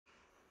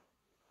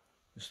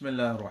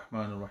Bismillah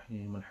ar-Rahman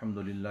ar-Rahim.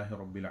 Alhamdulillahi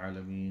Rabbil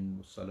Alameen.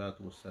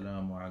 Wassalatu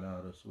wassalamu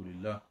ala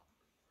Rasulillah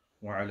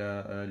wa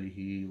ala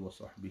alihi wa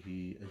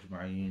sahbihi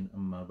ajma'een.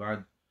 Amma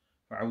ba'd.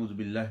 Fa'awudhu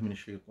billahi min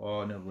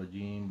ash-shaytan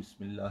ar-rajim.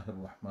 Bismillah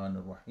ar-Rahman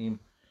ar-Rahim.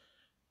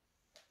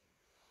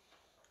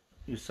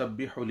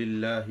 يسبح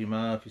لله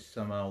ما في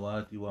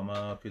السماوات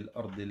وما في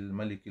الأرض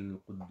الملك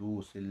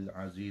القدوس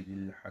العزيز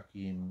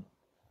الحكيم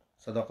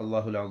صدق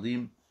الله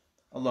العظيم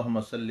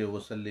اللهم صل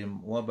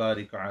وسلم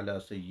وبارك على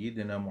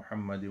سيدنا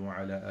محمد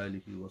وعلى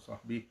آله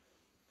وصحبه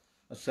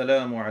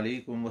السلام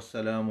عليكم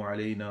والسلام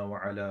علينا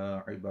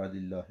وعلى عباد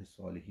الله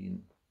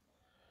الصالحين.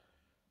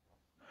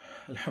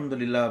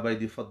 Alhamdulillah, by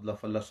the fadl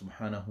of Allah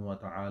subhanahu wa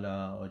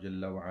ta'ala wa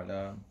jalla wa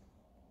ala,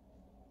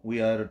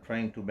 we are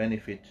trying to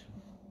benefit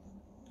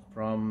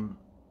from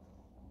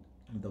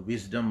the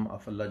wisdom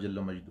of Allah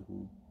Jalla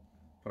Majduhu,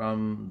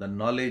 from the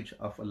knowledge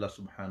of Allah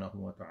subhanahu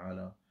wa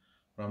ta'ala,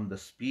 from the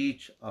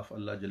speech of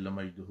Allah Jalla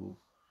Majduhu,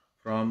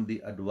 from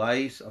the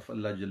advice of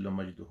Allah Jalla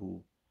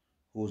Majduhu,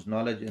 whose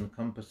knowledge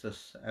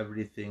encompasses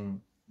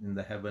everything in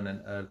the heaven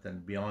and earth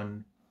and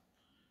beyond,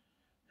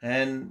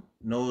 and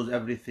knows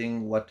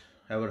everything,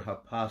 whatever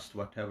have passed,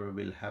 whatever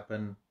will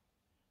happen,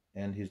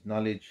 and his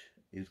knowledge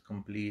is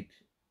complete,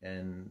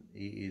 and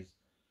he is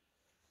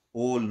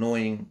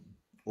all-knowing,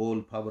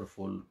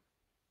 all-powerful,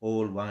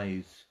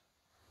 all-wise.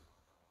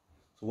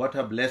 So what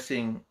a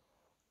blessing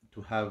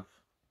to have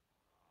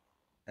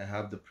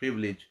the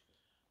privilege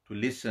to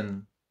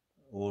listen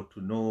or to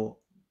know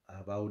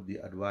about the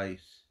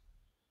advice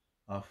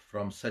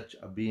from such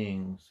a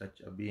being,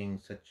 such a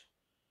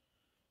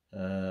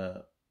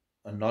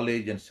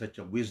knowledge and such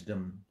a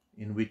wisdom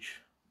in which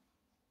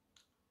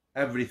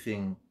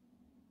everything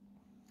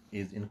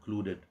is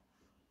included.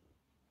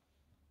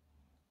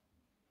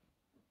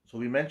 So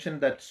we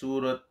mentioned that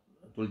Surah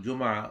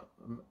Al-Jum'ah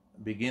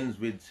begins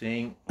with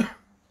saying,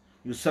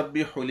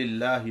 يُسَبِّحُ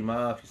لِلَّهِ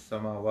مَا فِي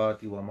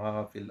السَّمَاوَاتِ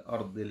وَمَا فِي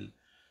الْأَرْضِ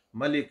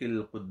الْمَلِكِ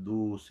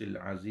الْقُدُّوسِ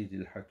الْعَزِيزِ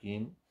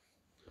الْحَكِيمِ,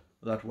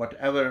 that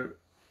whatever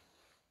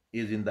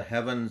is in the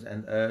heavens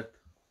and earth,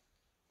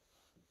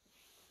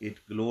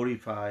 it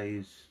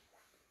glorifies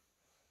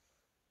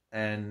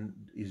and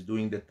is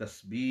doing the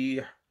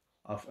tasbih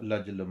of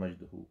Allah Jalla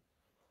Majduhu.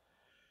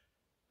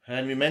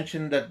 And we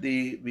mentioned that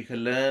we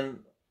can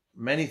learn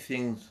many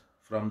things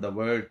from the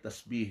word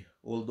tasbih,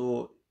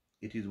 although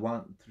it is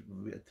one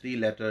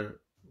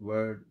three-letter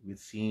word with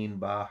sin,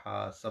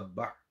 baha,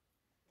 sabbah,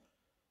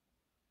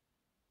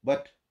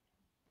 but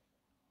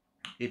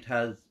it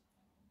has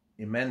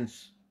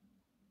immense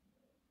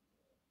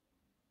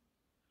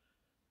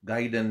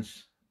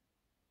guidance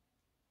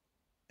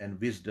and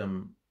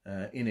wisdom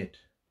in it.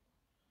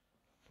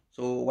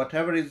 So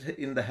whatever is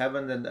in the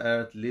heavens and the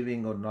earth,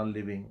 living or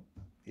non-living,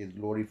 is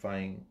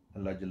glorifying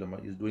Allah Jalla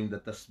Majduhu, is doing the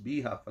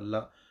tasbih of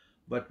Allah.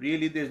 But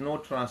really there is no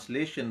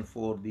translation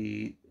for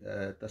the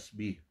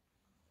tasbih.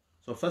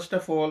 So first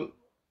of all,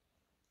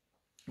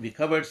 we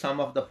covered some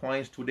of the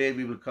points. Today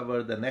we will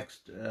cover the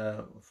next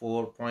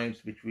 4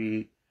 points which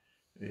we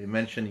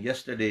mentioned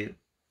yesterday.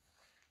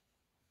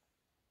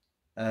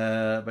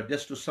 But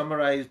just to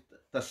summarize,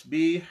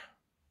 tasbih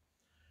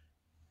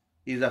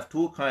is of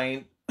two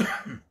kinds.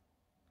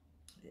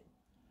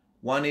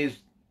 One is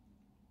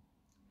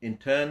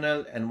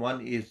internal and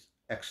one is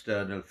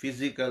external,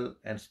 physical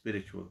and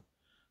spiritual.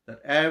 That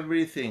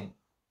everything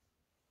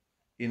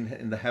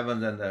in the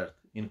heavens and earth,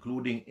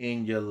 including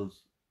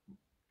angels,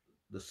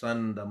 the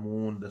sun, the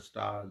moon, the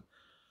stars,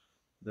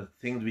 the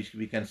things which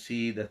we can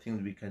see, the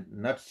things we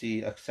cannot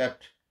see,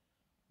 except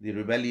the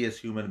rebellious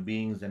human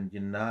beings and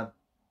jinnat,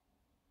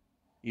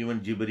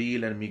 even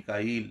Jibreel and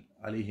Mikael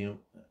alayhim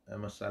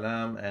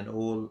salam, and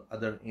all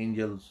other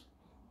angels,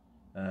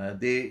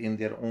 they in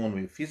their own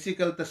way.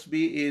 Physical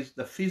tasbih is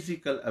the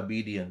physical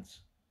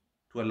obedience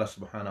to Allah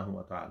subhanahu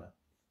wa ta'ala.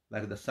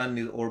 Like the sun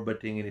is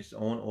orbiting in its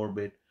own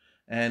orbit,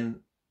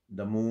 and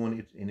the moon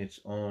is in its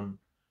own.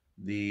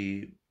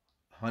 The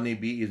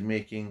honeybee is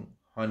making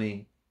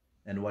honey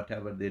and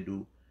whatever they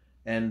do.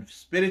 And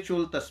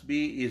spiritual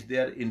tasbih is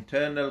their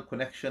internal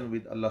connection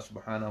with Allah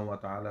subhanahu wa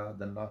ta'ala,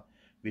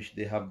 which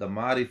they have the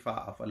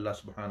marifah of Allah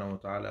subhanahu wa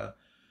ta'ala.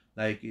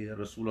 Like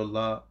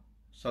Rasulullah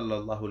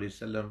sallallahu alayhi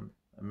wasallam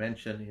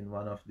mentioned in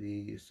one of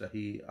the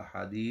Sahih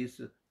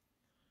ahadith,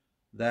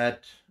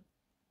 that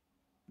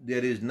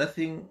there is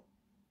nothing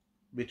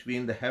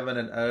between the heaven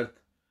and earth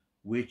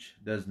which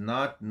does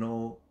not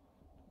know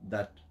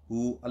that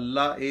who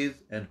Allah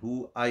is and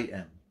who I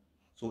am.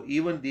 So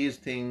even these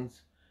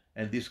things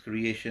and this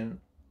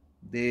creation,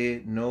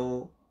 they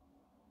know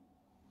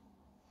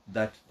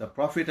that the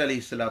Prophet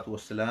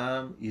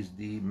ﷺ is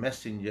the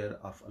messenger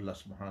of Allah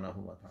subhanahu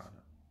wa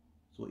ta'ala.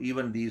 So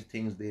even these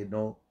things they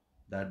know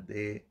that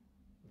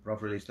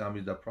Prophet ﷺ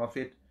is the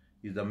Prophet,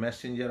 is the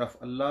messenger of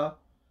Allah,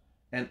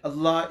 and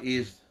Allah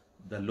is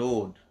the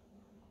Lord.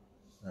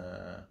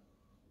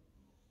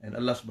 And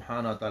Allah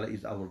subhanahu wa ta'ala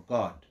is our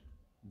God.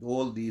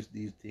 All these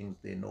things,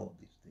 they know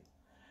these things.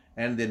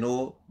 And they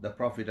know the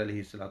Prophet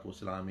alayhi salatu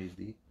wasalam is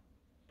the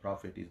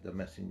Prophet, is the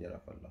messenger of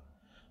Allah.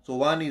 So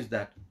one is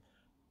that.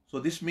 So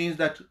this means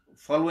that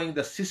following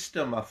the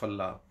system of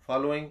Allah,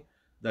 following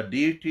the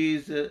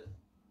deities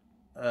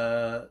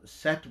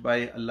set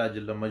by Allah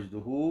Jalla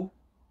Majduhu,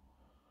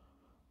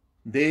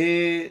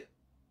 they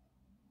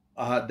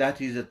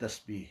that is a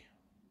tasbih.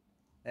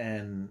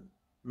 And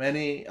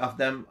many of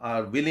them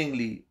are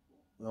willingly,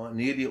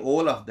 nearly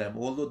all of them,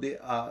 although they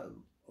are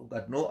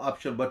got no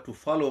option but to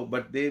follow,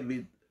 but they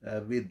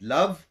with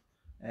love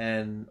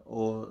and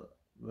or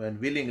when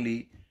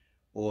willingly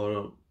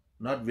or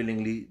not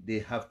willingly, they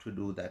have to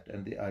do that,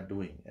 and they are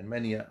doing, and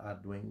many are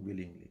doing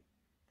willingly.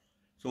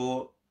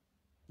 So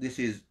this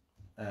is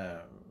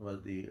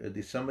was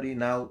the summary.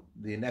 Now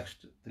the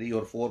next 3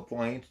 or 4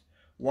 points.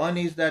 One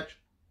is that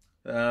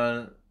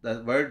the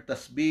word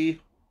tasbih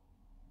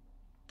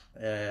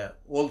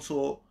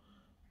also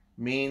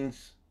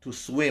means to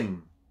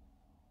swim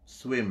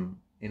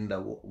in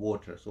the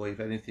water. So if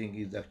anything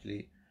is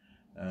actually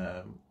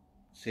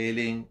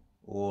sailing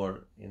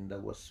or in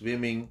the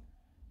swimming,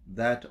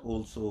 that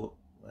also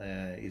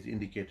is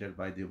indicated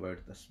by the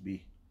word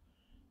tasbih.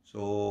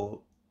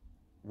 So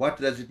what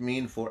does it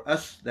mean for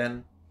us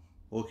then?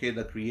 Okay,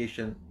 the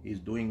creation is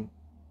doing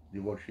the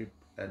worship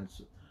and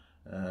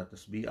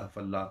tasbih of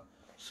Allah.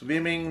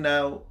 Swimming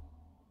now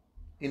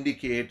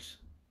indicates,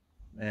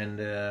 and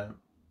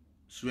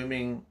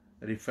swimming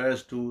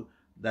refers to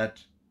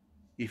that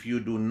if you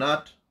do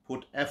not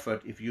put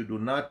effort, if you do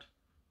not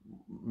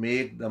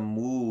make the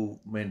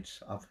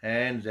movements of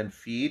hands and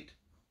feet,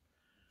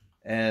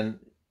 and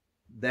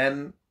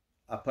then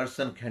a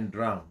person can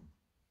drown.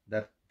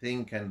 That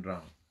thing can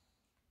drown.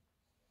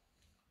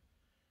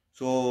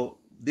 So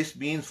this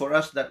means for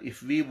us that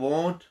if we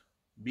won't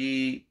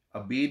be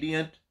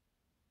obedient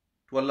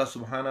to Allah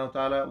subhanahu wa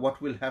ta'ala,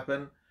 what will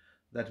happen?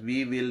 That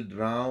we will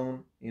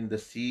drown in the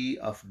sea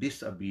of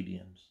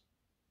disobedience.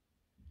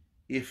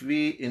 If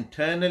we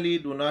internally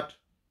do not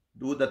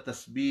do the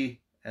tasbih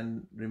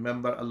and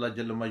remember Allah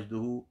Jalla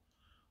Majduhu,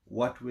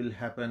 what will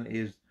happen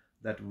is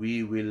that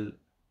we will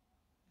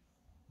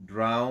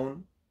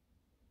drown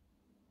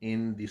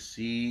in the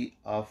sea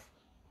of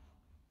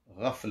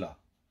ghafla,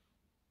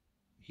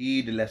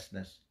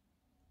 heedlessness,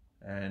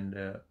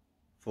 and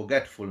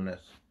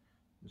forgetfulness.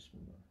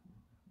 Bismillah.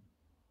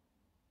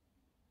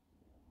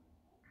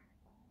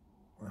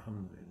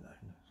 Alhamdulillah.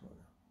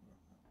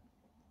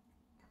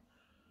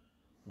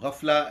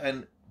 Ghafla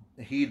and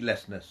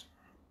heedlessness.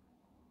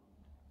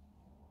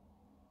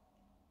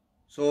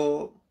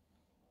 So,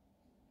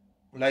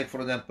 like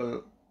for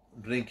example,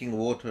 drinking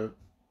water.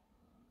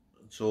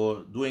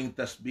 So doing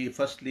tasbih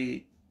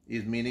firstly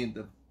is meaning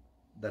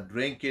that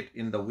drink it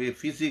in the way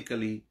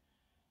physically,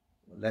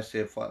 let's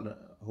say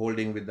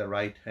holding with the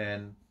right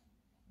hand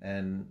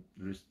and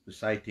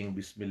reciting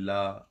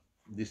Bismillah.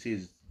 This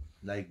is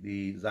like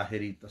the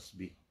Zahiri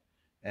tasbih,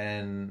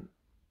 and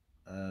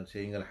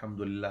saying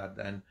Alhamdulillah,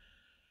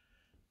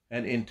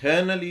 and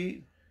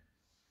internally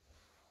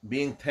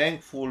being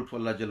thankful to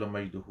Allah Jalla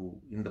Majduhu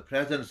in the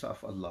presence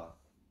of Allah,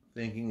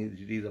 thinking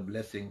it is a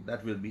blessing.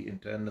 That will be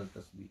internal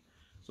tasbih.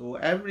 So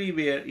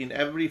everywhere, in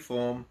every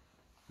form,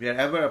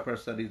 wherever a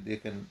person is, they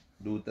can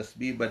do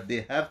tasbih, but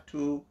they have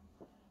to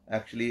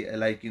actually,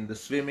 like in the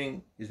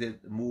swimming, is it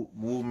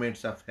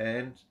movements of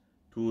hands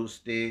to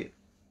stay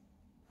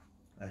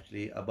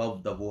actually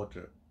above the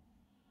water.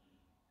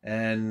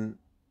 And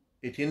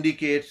it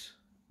indicates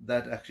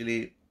that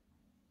actually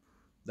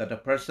that a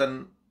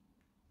person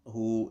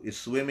who is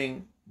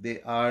swimming,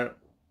 they are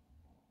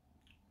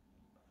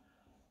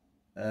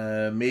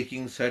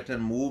making certain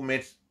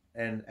movements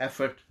and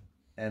effort,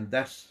 and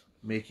that's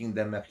making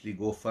them actually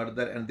go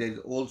further. And there's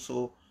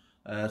also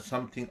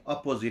something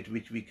opposite,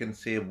 which we can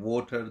say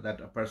water,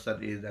 that a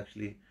person is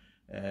actually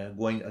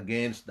going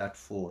against that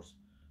force.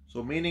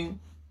 So meaning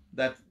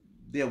that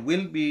there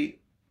will be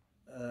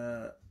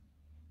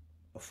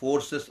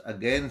forces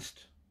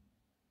against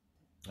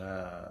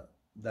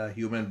the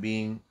human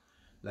being,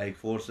 like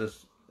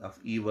forces of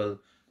evil,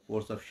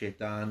 force of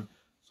shaitan.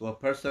 So a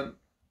person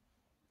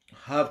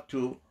have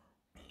to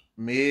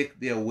make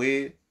their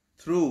way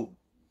through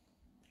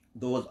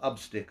those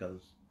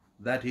obstacles.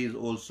 That is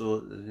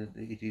also,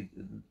 it is,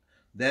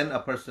 then a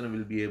person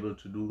will be able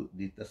to do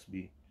the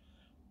tasbih.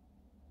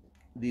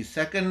 The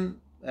second,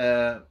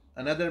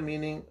 another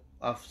meaning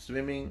of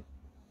swimming,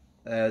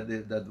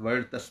 the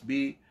word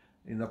tasbih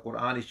in the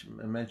Quran is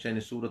mentioned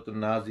in Surah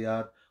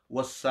Al-Naziyat,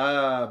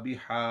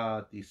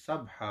 وَالسَّابِحَاتِ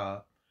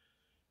سَبْحًا.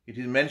 It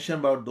is mentioned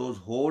about those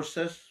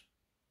horses,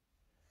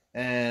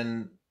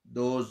 and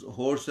those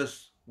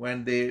horses,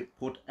 when they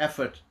put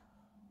effort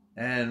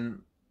and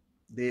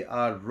they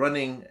are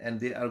running and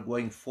they are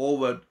going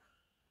forward,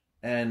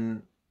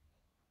 and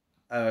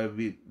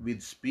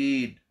with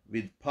speed,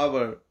 with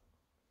power,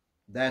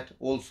 that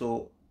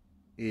also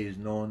is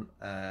known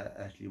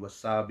actually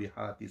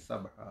wasabihati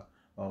sabha,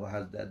 or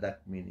has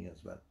that meaning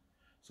as well.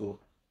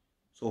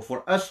 So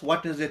for us,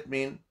 what does it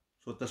mean?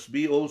 So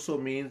tasbih also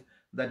means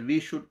that we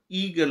should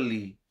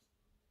eagerly,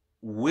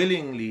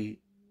 willingly,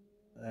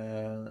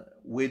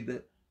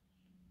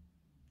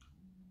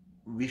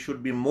 we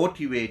should be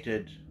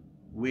motivated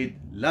with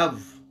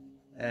love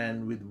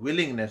and with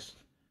willingness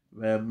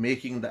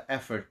making the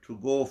effort to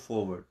go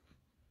forward.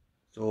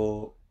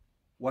 So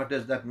what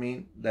does that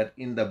mean? That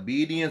in the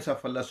obedience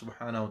of Allah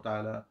subhanahu wa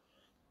ta'ala,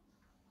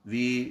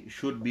 we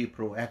should be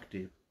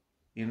proactive.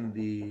 In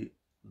the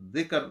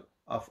dhikr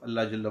of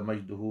Allah Jalla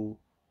Majduhu,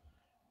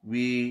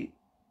 we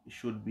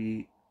should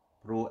be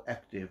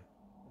proactive.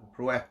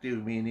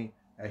 Proactive meaning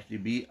actually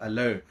be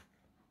alert.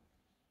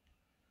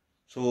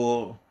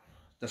 So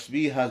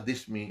tasbih has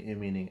this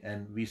meaning,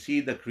 and we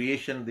see the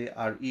creation, they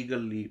are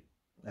eagerly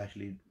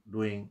actually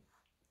doing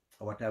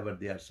whatever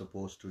they are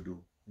supposed to do.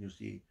 You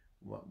see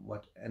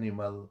what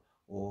animal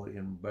or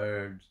in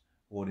birds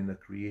or in the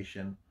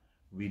creation,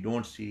 we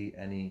don't see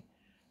any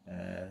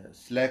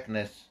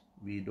slackness,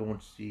 we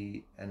don't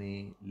see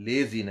any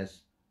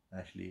laziness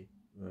actually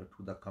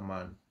to the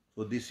command.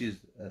 So this is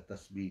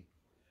tasbih.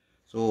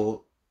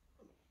 So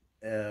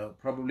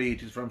probably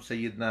it is from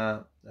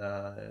Sayyidina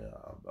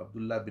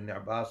Abdullah bin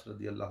Abbas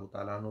radiallahu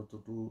ta'ala anhu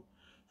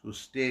to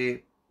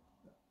stay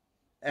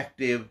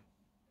active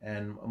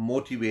and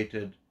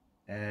motivated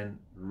and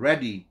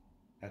ready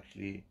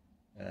actually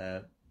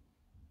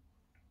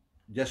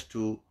just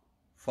to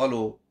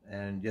follow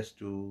and just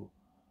to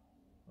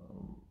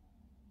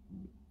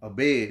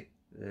obey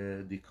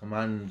the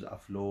commands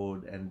of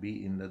Lord and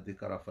be in the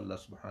dhikr of Allah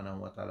subhanahu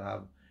wa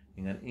ta'ala,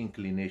 in an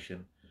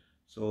inclination.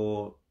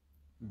 So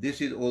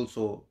this is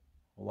also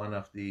one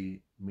of the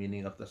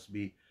meaning of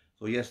tasbih.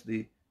 So yes,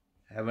 the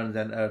heavens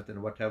and earth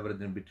and whatever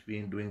is in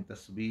between doing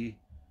tasbih,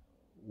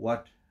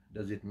 what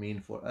does it mean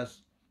for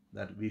us?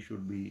 That we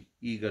should be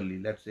eagerly,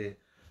 let's say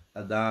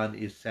adhan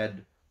is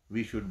said,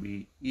 we should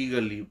be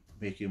eagerly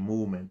making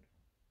movement,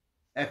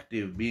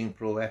 active, being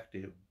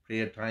proactive.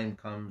 Prayer time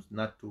comes,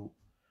 not to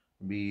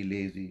be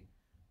lazy.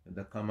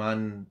 The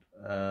command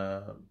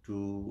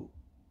to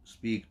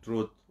speak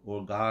truth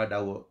or guard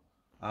our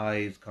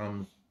eyes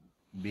comes,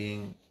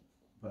 being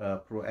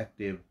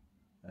proactive.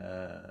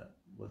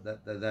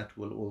 That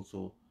will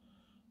also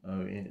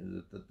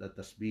the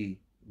tasbih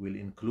will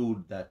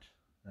include that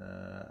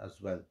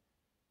as well.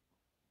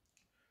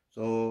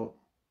 So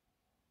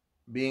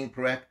being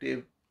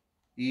proactive,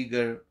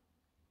 eager,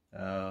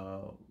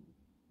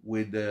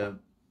 with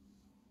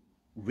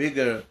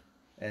vigor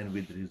and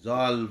with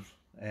resolve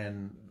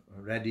and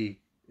ready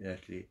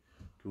actually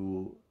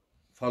to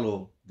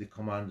follow the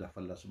commands of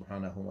Allah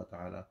subhanahu wa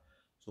ta'ala.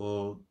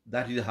 So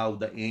that is how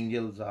the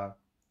angels are.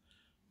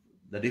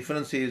 The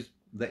difference is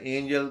the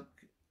angel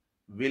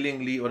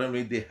willingly or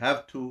unwillingly, they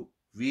have to,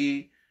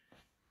 we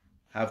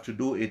have to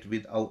do it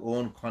with our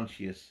own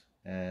conscience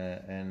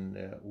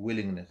and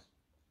willingness.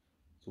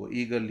 So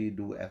eagerly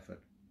do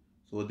effort.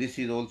 So this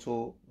is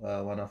also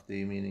one of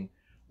the meaning.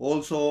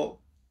 Also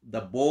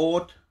the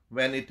boat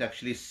when it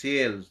actually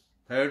sails.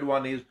 Third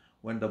one is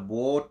when the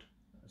boat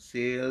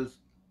sails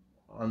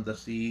on the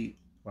sea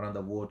or on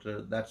the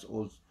water. That's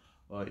also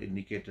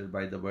indicated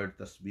by the word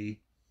tasbih.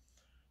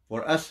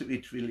 For us,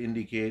 it will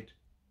indicate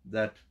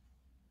that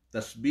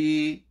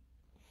tasbih,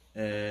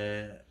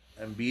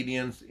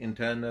 obedience,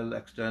 internal,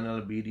 external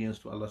obedience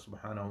to Allah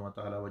subhanahu wa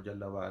ta'ala wa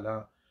jalla wa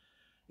ala,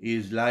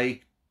 is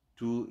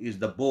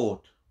the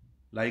boat.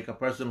 Like a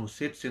person who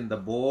sits in the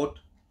boat,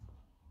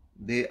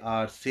 they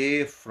are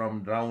safe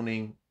from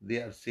drowning,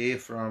 they are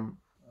safe from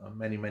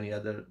many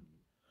other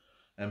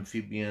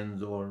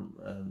amphibians or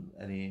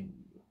any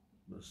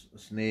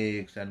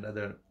snakes and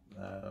other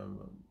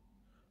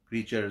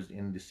creatures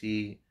in the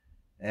sea,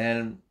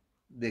 and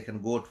they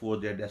can go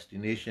toward their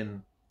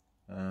destination.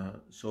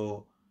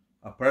 So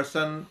a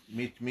person,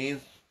 which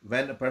means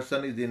when a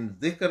person is in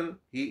dhikr,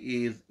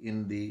 he is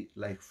in the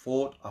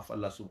fort of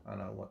Allah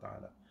subhanahu wa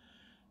ta'ala.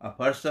 A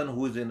person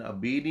who is in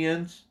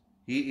obedience,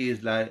 he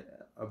is like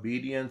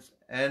obedience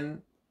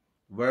and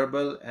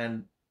verbal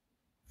and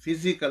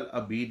physical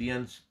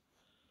obedience.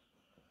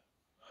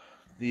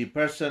 The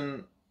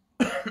person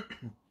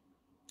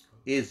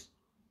is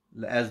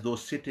as though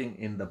sitting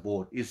in the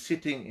boat, is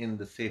sitting in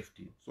the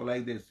safety. So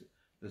like this,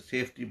 the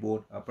safety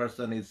boat, a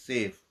person is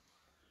safe.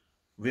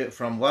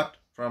 From what?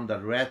 From the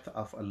wrath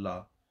of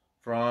Allah,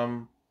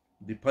 from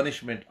the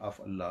punishment of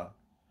Allah,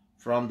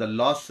 from the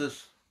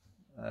losses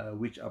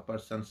which a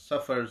person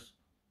suffers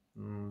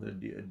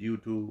due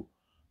to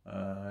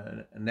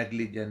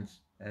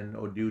negligence and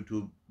or due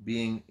to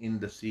being in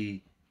the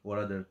sea or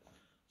other.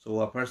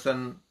 So a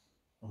person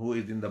who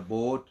is in the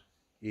boat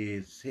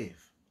is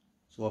safe.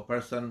 So a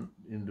person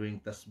in doing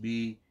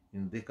tasbih,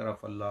 in dhikr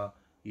of Allah,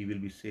 he will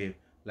be safe.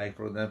 Like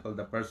for example,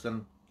 the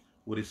person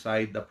who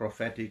recite the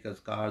prophetic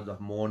azkars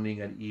of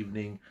morning and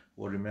evening,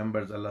 or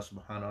remembers Allah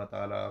subhanahu wa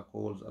ta'ala,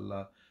 calls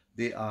Allah,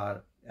 they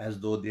are as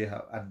though they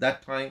have, at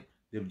that time,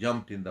 they've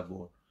jumped in the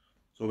boat.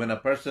 So when a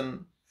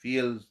person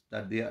feels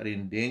that they are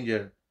in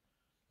danger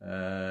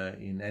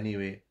in any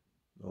way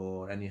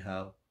or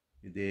anyhow,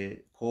 they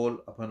call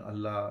upon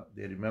Allah,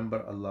 they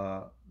remember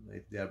Allah.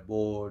 If they are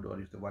bored or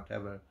if they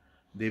whatever,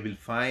 they will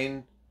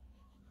find,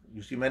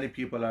 you see, many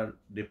people are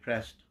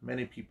depressed,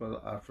 many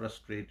people are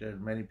frustrated,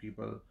 many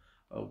people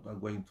are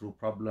going through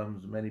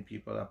problems, many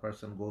people, a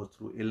person goes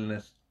through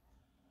illness.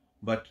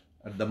 But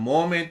at the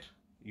moment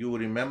you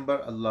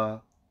remember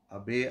Allah,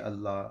 obey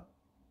Allah,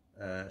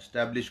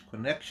 establish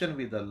connection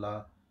with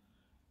Allah,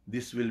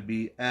 this will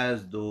be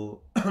as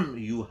though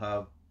you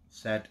have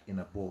sat in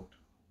a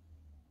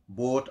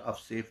boat of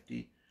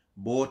safety,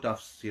 boat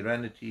of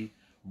serenity,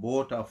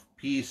 boat of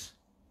peace,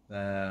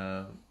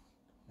 and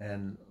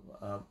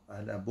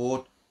a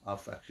boat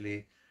of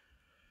actually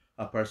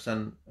a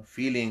person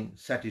feeling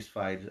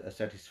satisfied,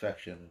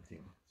 satisfaction and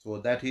thing. So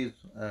that is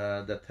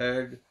the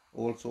third.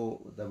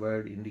 Also, the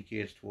word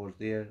indicates towards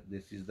there.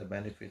 This is the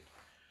benefit.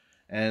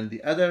 And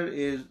the other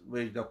is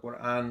which the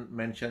Quran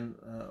mentioned,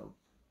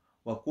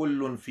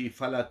 وَكُلٌّ فِي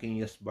فَلَكٍ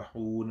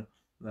يَسْبَحُونَ,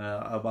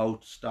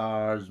 about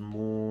stars,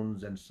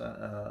 moons, and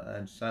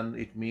sun.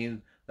 It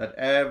means that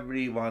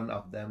every one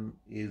of them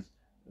is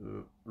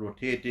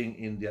rotating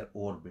in their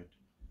orbit.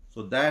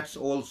 So that's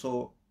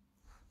also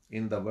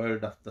in the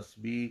word of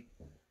tasbih.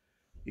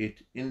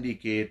 It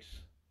indicates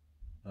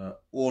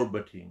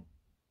orbiting.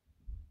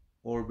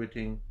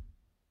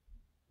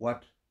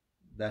 What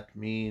that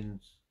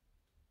means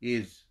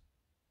is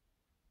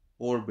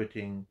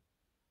orbiting,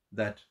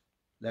 that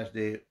let's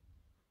say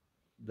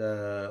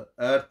the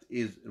earth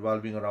is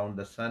revolving around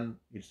the sun,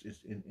 it's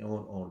in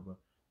own orbit.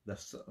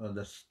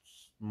 The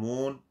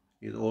moon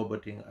is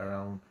orbiting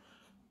around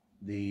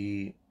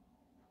the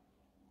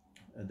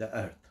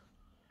earth.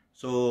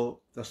 So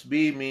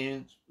tasbih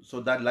means,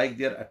 so that like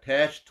they're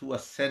attached to a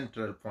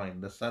central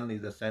point. The sun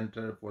is the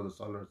center for the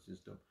solar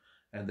system,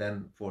 and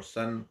then for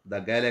sun, the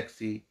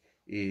galaxy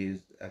is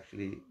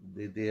actually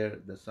there.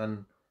 The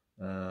sun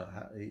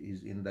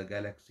is in the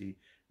galaxy,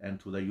 and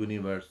to the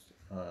universe,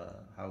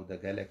 how the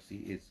galaxy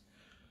is.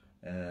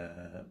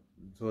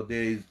 So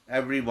there is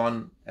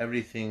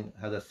everything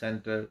has a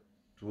center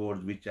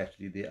towards which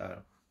actually they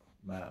are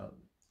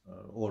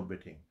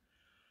orbiting.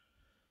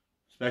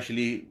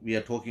 Especially we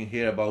are talking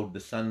here about the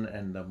sun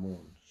and the moon.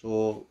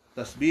 So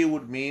tasbih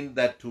would mean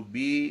that to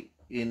be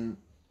in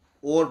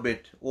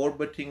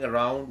orbiting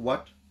around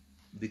what?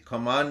 The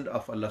command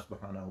of Allah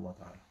subhanahu wa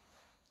ta'ala.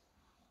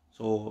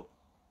 So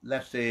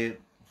let's say,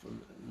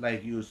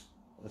 like you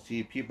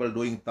see people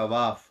doing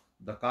tawaf,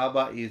 the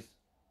Kaaba is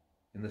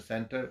in the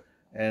center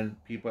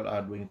and people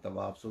are doing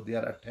tawaf. So they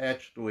are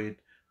attached to it,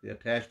 they are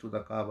attached to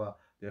the Kaaba,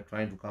 they are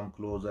trying to come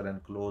closer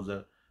and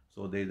closer.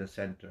 So there is a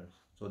center.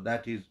 So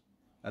that is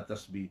a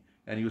tasbih.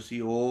 And you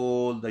see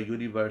all the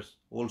universe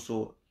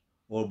also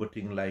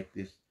orbiting like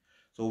this.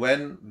 So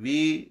when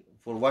we,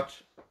 for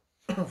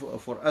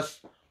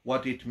us,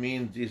 what it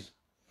means is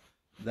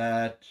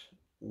that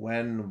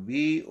when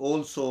we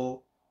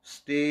also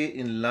stay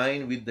in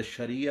line with the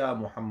Sharia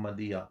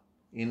Muhammadiyah,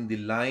 in the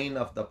line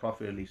of the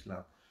Prophet of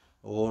Islam,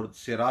 or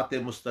Sirat-e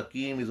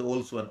Mustaqim is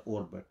also an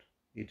orbit.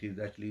 It is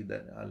actually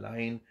a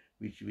line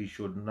which we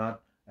should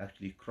not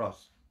actually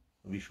cross.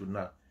 We should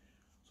not.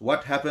 So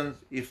what happens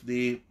if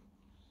the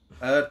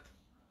earth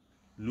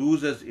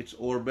loses its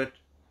orbit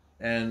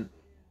and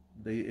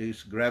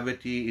its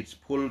gravity, its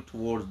pull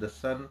towards the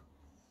sun?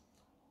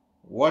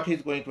 What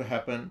is going to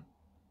happen?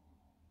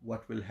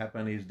 What will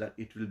happen is that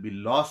it will be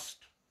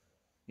lost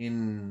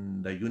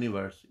in the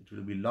universe, it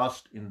will be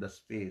lost in the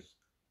space,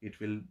 it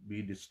will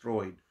be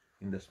destroyed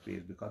in the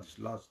space, because it's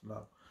lost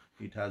now.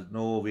 It has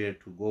nowhere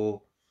to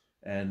go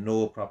and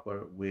no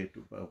proper way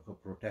to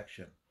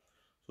protection.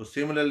 So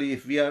similarly,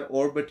 if we are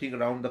orbiting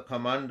around the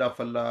command of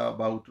Allah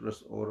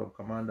or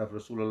command of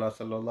Rasulullah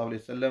sallallahu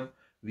alaihi wasallam,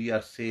 we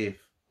are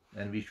safe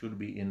and we should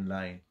be in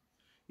line.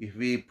 If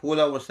we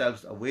pull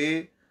ourselves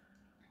away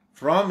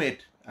from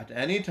it at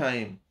any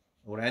time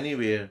or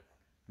anywhere,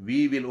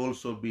 we will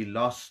also be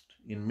lost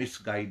in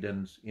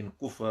misguidance, in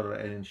kufr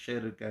and in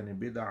shirk and in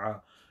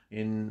bid'ah,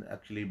 in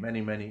actually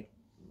many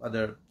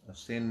other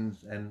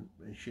sins and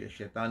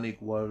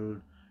shaitanic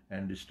world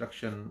and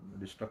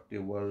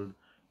destructive world.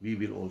 We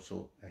will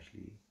also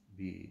actually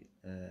be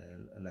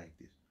like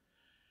this.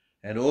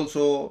 And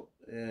also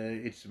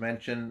it's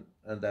mentioned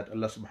that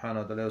Allah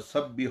subhanahu wa ta'ala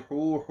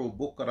sabbihuhu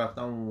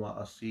bukratan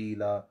wa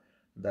asila,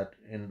 that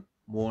in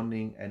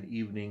morning and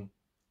evening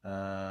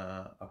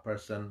a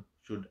person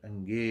should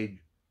engage,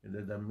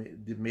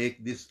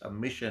 make this a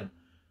mission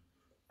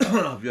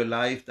of your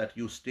life, that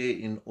you stay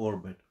in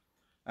orbit.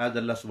 As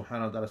Allah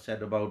subhanahu wa ta'ala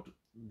said about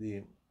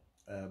the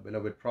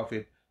beloved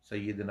Prophet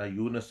Sayyidina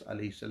Yunus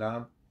alayhi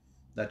salam,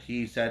 that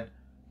he said,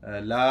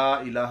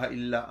 La ilaha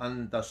illa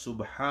anta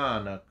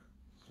subhanak.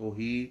 So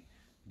he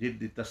did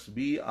the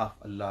tasbih of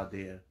Allah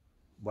there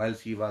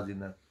whilst he was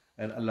in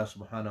and Allah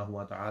subhanahu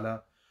wa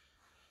ta'ala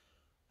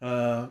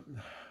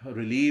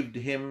relieved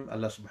him.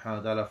 Allah subhanahu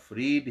wa ta'ala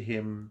freed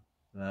him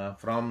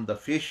from the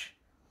fish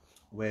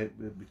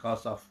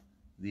because of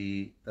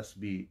the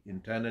tasbih.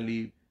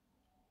 Internally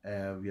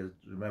we are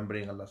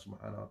remembering Allah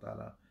subhanahu wa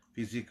ta'ala.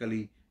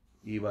 Physically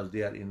he was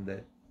there in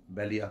the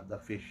belly of the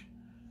fish.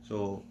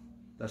 So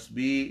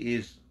tasbih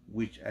is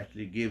which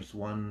actually gives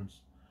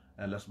one's,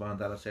 Allah subhanahu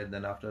wa ta'ala said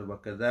then after,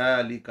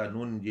 وَكَذَلِكَ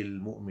نُنْجِ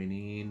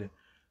الْمُؤْمِنِينَ,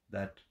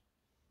 that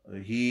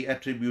he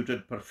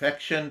attributed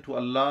perfection to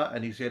Allah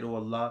and he said, oh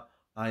Allah,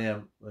 I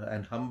am,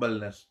 and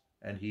humbleness,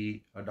 and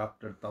he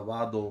adopted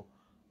tawadu.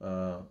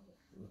 So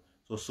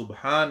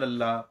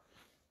subhanallah,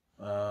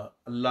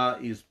 Allah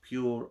is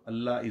pure,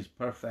 Allah is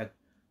perfect,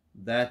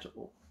 that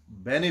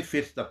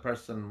benefits the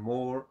person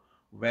more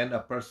when a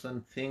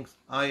person thinks,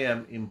 I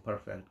am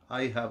imperfect,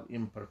 I have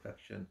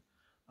imperfection,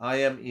 I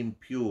am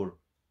impure,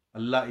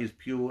 Allah is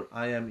pure,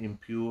 I am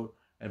impure,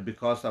 and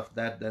because of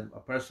that, then a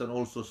person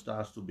also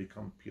starts to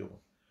become pure.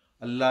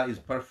 Allah is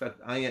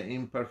perfect, I am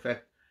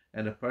imperfect,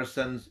 and a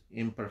person's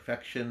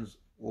imperfections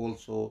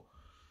also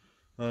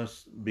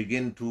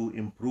begin to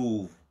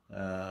improve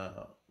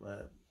uh,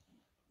 uh,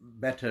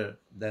 better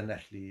than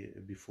actually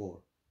before.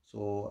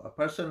 So a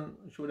person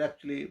should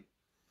actually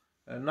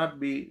not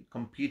be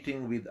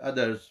competing with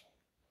others,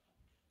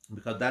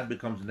 because that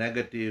becomes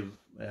negative,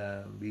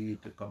 be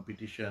it a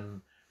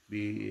competition,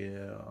 be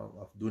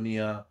of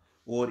dunya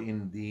or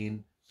in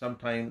deen.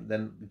 Sometimes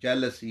then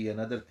jealousy and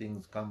other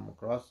things come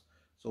across.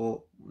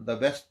 So the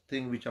best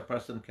thing which a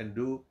person can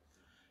do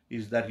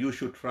is that you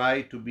should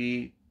try to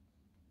be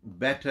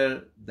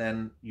better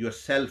than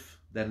yourself,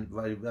 than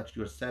what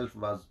yourself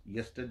was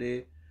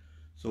yesterday.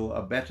 So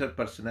a better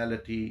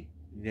personality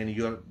than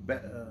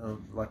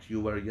what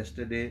you were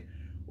yesterday,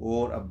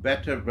 or a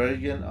better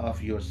version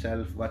of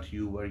yourself what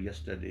you were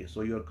yesterday.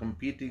 So you're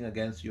competing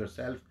against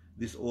yourself.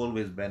 This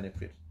always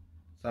benefits.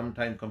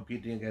 Sometimes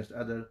competing against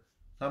other,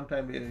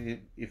 sometimes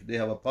if they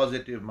have a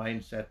positive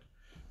mindset,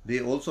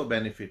 they also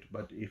benefit.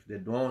 But if they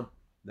don't,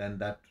 then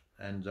that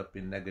ends up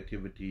in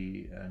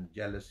negativity and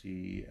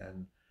jealousy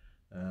and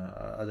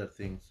other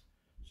things.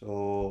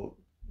 So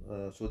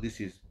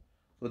this is,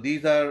 so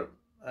these are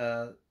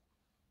uh,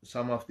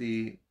 some of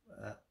the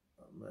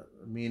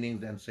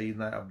meanings. And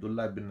Sayyidina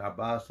Abdullah bin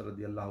Abbas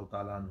radiallahu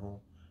ta'ala anhu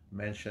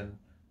mentioned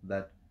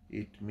that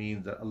it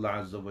means that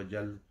Allah Azza wa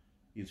Jal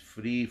is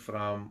free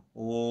from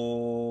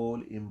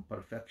all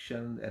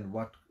imperfection, and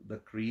what the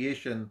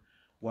creation,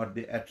 what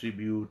they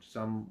attribute.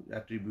 Some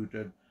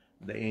attributed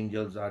the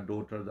angels are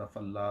daughters of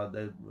Allah,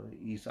 the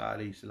Isa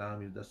alayhi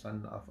salam is the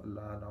son of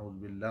Allah, na'uz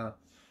billah,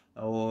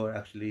 or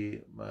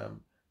actually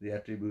they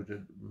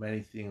attributed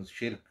many things,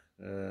 shirk,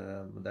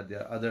 that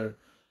there are other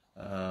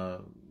uh,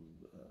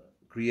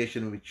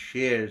 creation which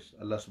shares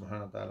Allah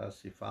subhanahu wa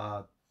ta'ala's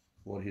sifat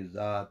or his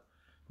zat.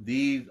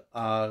 These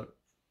are,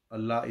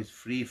 Allah is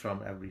free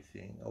from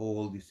everything,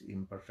 all these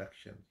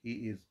imperfections.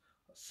 He is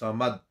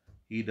samad.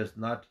 He does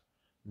not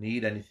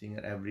need anything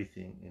and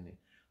everything in it.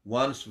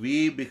 Once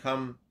we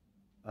become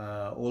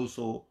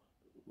also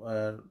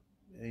uh,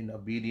 in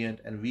obedient,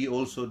 and we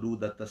also do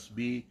the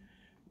tasbih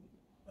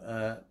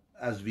uh,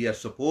 as we are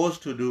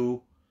supposed to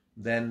do,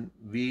 then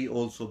we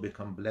also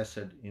become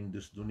blessed in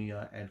this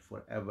dunya and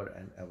forever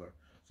and ever.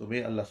 So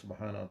may Allah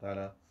subhanahu wa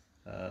ta'ala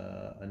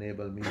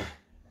enable me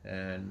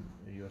and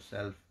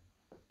yourself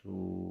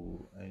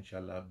to,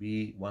 inshallah,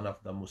 be one of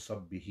the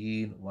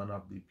musabbihin, one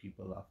of the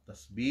people of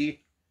tasbih.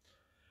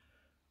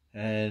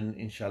 And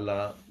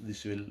inshallah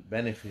this will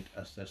benefit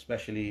us,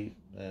 especially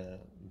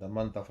the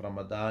month of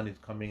Ramadan is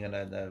coming, and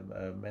I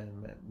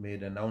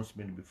made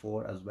announcement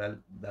before as well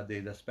that there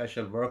is a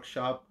special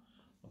workshop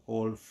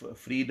called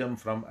freedom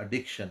from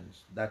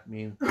addictions. That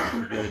means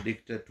if you're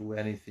addicted to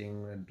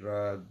anything,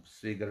 drugs,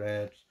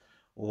 cigarettes,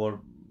 or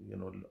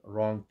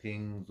wrong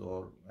things,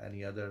 or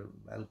any other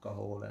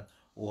alcohol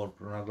or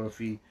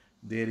pornography,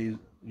 you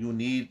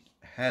need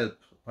help.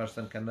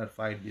 Person cannot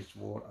fight this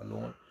war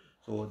alone.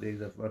 So there is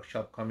a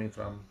workshop coming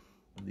from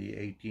the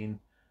 18th,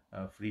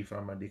 free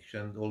from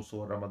addictions.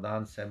 Also a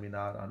Ramadan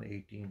seminar on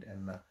 18th,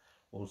 and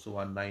also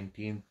on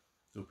 19th,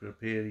 to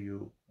prepare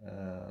you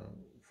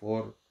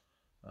for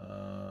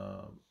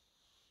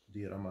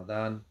the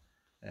Ramadan,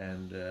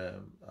 and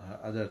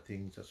other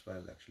things as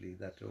well. Actually,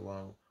 that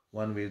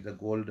one way the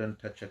Golden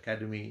Touch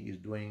Academy is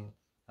doing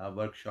a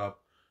workshop,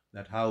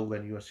 that how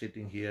when you are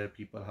sitting here,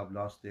 people have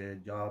lost their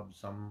jobs,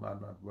 some are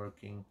not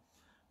working,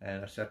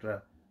 and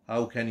etc.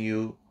 How can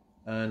you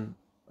earn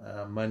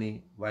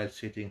money while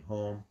sitting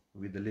home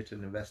with a little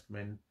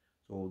investment?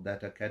 So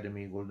that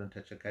academy, Golden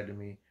Touch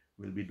Academy,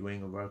 will be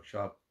doing a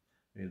workshop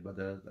with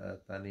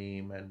Brother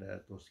Taneem and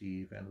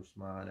Tosif and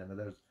Usman and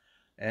others.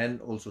 And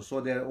also,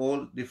 so there are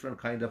all different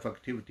kind of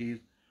activities.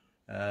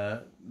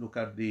 Look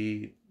at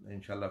the,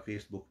 inshallah,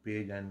 Facebook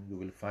page, and you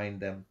will find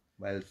them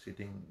while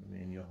sitting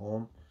in your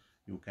home.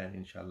 You can,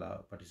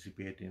 inshallah,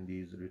 participate in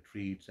these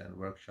retreats and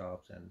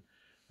workshops, and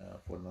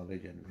for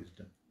knowledge and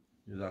wisdom.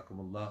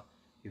 Jazakumullah.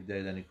 If there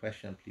is any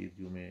question, please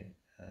you may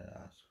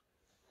ask.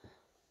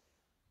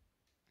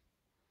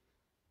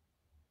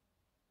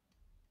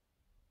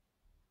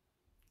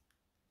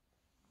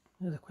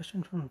 There's a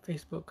question from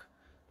Facebook.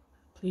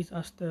 Please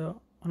ask the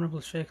Honorable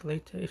Shaykh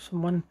later, if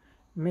someone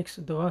makes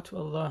dua to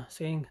Allah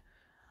saying,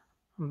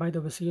 by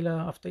the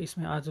wasila of the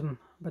Ism Azam,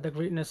 by the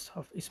greatness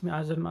of Ism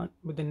Azam,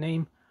 with the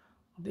name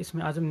of the Ism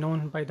Azam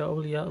known by the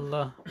Awliyah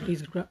Allah,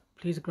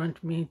 please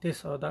grant me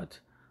this or that,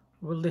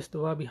 will this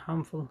dua be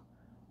harmful?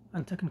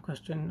 And second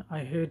question,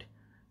 I heard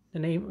the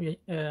name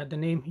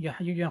Ya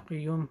Hayyu Ya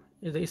Qayyum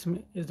is the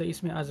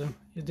Ism Azam.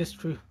 Is this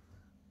true?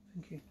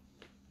 Thank you.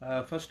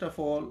 First of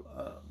all,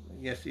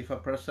 yes, if a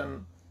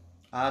person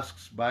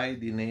asks by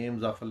the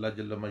names of Allah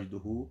Jalla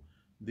Majduhu,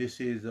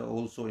 this is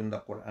also in the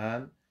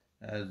Quran,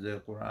 as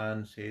the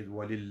Quran says,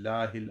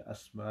 وَلِلَّهِ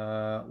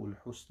الْأَسْمَاءُ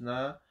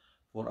الْحُسْنَى,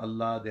 for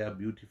Allah there are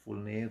beautiful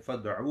names,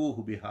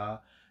 فَدْعُوهُ بِهَا,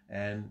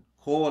 and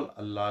call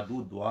Allah,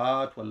 do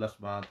dua to Allah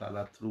subhanahu wa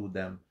ta'ala through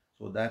them.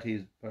 So that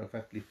is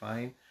perfectly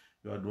fine.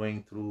 You are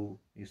doing through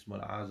Ism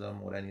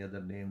al-Azam or any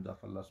other names of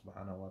Allah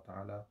subhanahu wa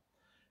ta'ala.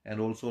 And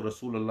also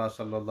Rasulullah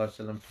sallallahu alaihi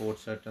wasallam taught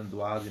certain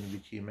du'as in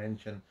which he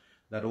mentioned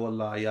that, oh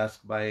Allah, I ask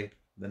by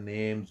the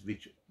names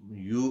which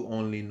you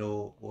only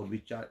know, or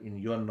which are in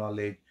your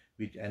knowledge,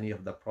 which any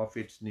of the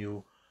prophets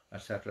knew,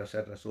 etc.,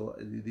 etc. So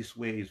this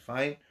way is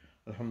fine,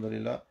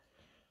 alhamdulillah.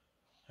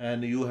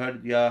 And you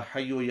heard Ya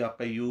Hayyu Ya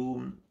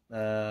Qayyum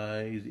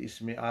is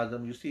Ismi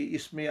Azam. You see,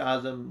 Ismi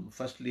Azam,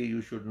 firstly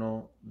you should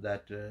know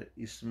that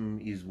Ism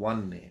is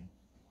one name,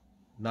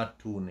 not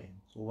two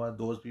names. So what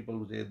those people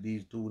who say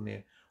these two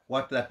names,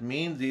 what that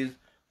means is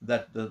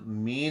that the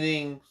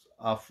meanings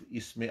of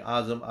Ismi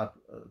Azam are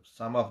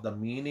some of the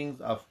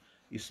meanings of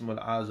Ismul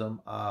Azam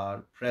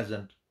are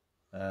present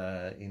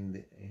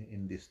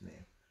in this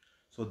name.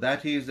 So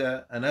that is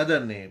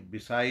another name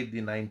beside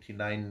the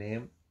 99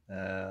 name,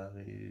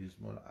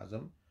 Ismul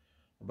Azam.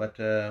 But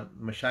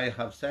Mashaykh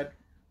have said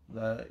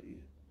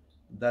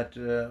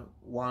that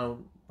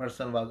one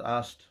person was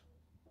asked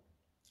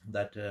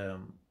that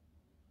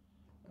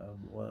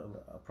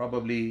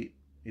probably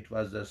it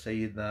was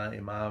Sayyidina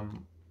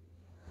Imam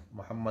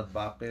Muhammad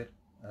Baqir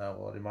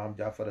or Imam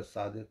Jafar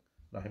as-Sadiq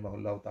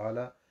rahimahullah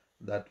ta'ala,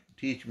 that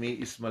teach me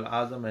Ismul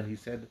Azam, and he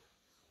said,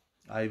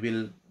 I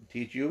will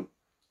teach you,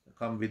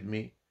 come with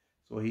me.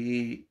 So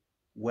he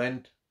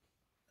went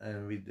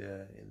and with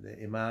the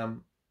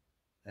Imam,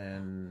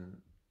 and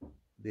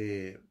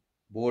they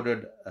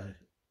boarded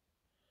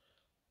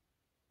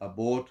a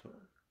boat,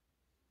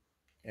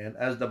 and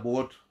as the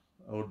boat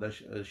or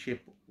the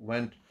ship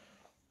went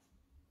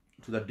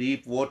to the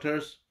deep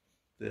waters,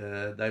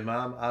 the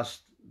Imam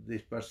asked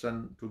this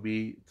person to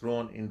be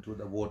thrown into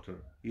the water.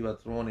 He was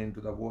thrown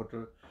into the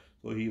water,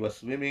 so he was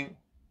swimming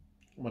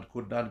but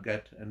could not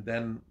get, and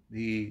then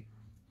he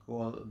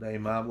called the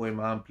Imam, oh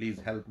Imam, please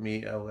help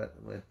me,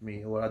 with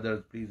me, or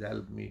others, please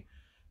help me.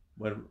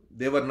 But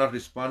they were not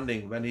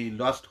responding. When he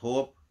lost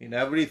hope in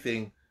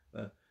everything,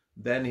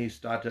 then he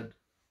started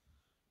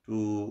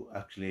to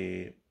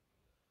actually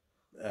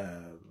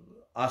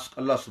ask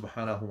Allah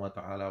subhanahu wa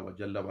ta'ala wa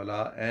jalla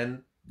wala,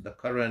 and the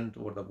current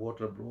or the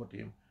water brought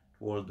him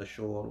towards the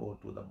shore or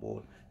to the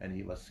boat, and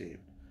he was saved.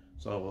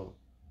 So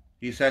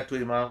he said to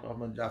Imam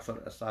Ahmad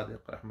Jafar as-Sadiq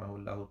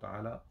rahmahullah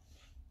ta'ala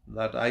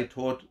that I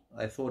thought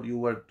you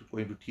were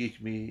going to teach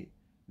me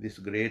this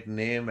great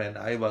name, and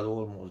I was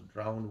almost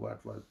drowned.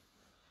 What was?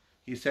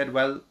 He said,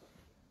 well,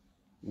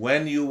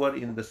 when you were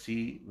in the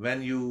sea,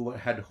 when you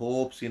had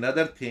hopes in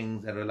other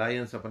things and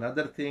reliance upon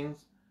other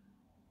things,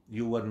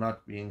 you were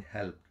not being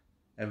helped.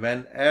 And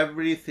when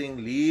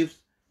everything leaves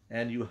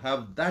and you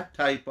have that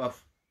type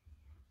of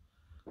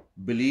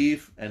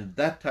belief and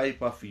that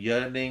type of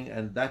yearning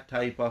and that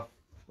type of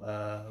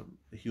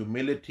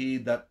humility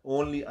that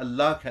only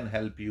Allah can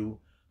help you,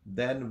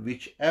 then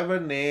whichever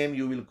name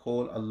you will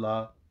call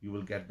Allah, you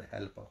will get the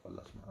help of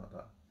Allah subhanahu wa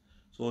ta'ala.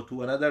 So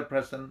to another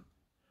person,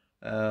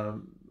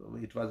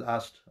 it was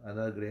asked,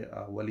 another great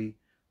wali,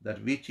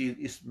 that which is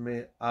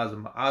Ism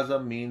Azam.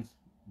 Azam means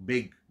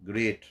big,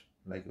 great,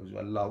 like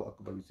Allahu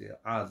Akbar, we say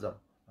Azam,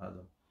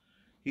 Azam.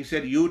 He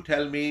said, you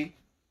tell me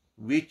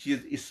which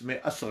is Ism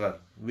Asghar,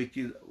 which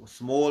is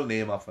small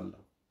name of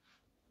Allah.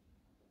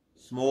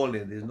 Small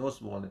name, there is no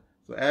small name.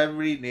 So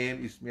every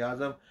name Ism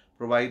Azam,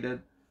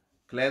 provided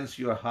cleanse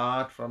your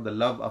heart from the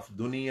love of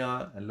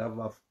dunya and love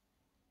of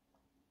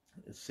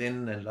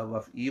sin and love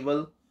of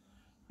evil,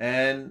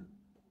 and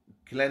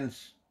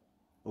cleanse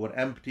or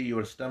empty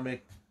your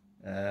stomach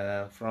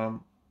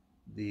from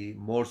the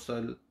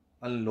morsel,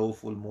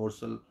 unlawful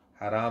morsel,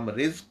 haram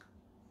rizq,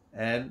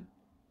 and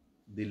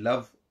the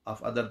love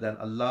of other than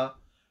Allah.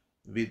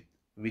 With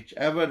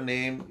whichever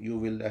name you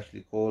will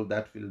actually call,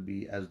 that will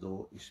be as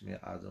though Ismi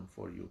Azam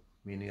for you.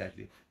 Meaning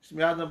actually Ismi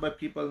Azam by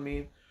people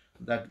mean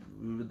that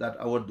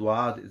our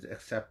dua is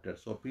accepted.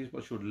 So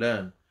people should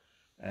learn.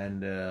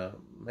 And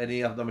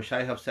many of the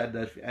Mashayikh have said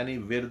that if any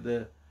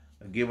wird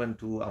given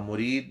to a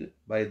murid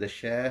by the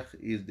Shaykh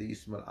is the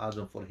Ism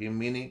al-Azam for him,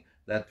 meaning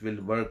that will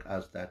work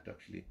as that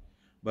actually.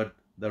 But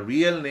the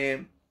real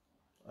name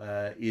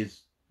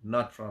is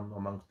not from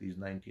amongst these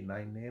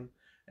 99 names,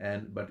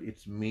 but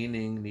its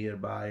meaning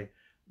nearby,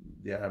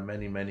 there are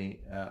many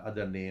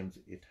other names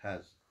it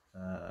has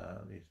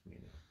its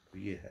meaning.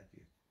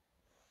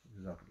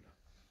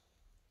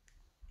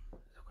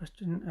 The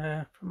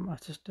question from our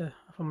sister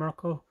from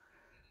Morocco.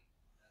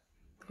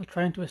 We're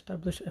trying to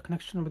establish a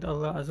connection with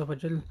Allah Azza wa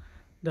Jal.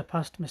 The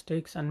past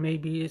mistakes and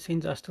maybe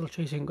sins are still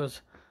chasing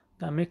us,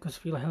 that make us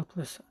feel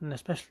helpless, and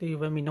especially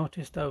when we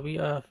notice that we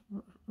are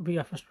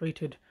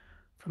frustrated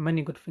from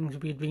many good things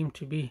we dream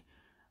to be,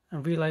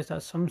 and realize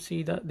that some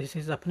see that this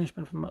is a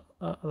punishment from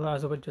Allah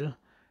Azza wa Jal.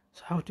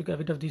 So how to get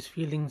rid of these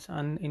feelings,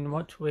 and in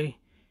what way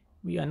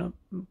we are not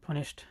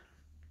punished?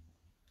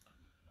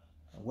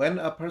 When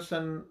a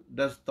person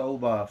does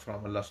tawbah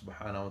from Allah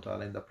subhanahu wa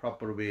ta'ala in the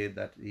proper way,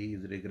 that he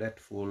is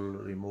regretful,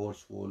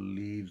 remorseful,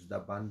 leaves the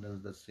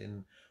abundance, the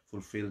sin,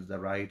 fulfills the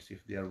rights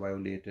if they are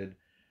violated,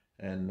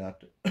 and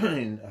not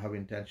have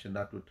intention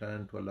not to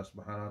turn to Allah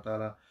subhanahu wa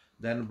ta'ala,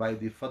 then by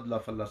the fadl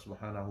of Allah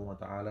subhanahu wa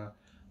ta'ala,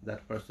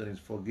 that person is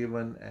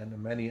forgiven, and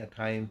many a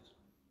times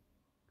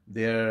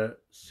their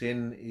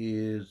sin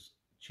is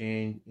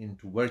changed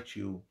into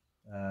virtue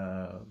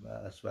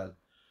as well.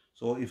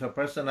 So if a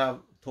person have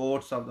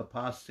thoughts of the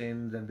past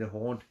sins and they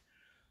haunt,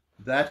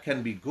 that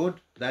can be good,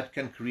 that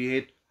can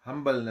create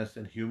humbleness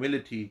and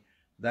humility,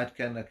 that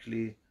can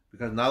actually,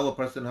 because now a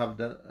person have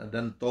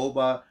done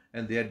tawbah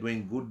and they are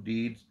doing good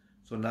deeds,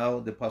 so now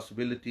the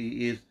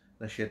possibility is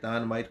the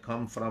shaitan might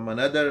come from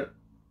another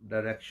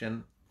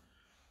direction,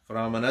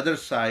 from another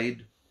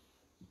side,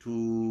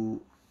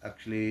 to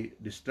actually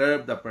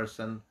disturb the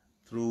person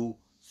through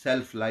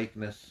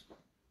self-likeness,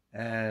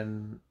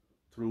 and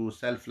through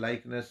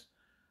self-likeness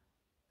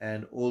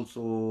and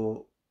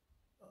also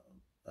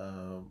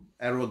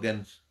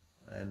arrogance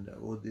and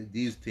all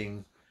these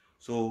things.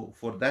 So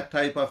for that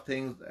type of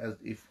things, as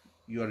if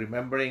you are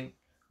remembering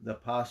the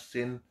past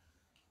sin,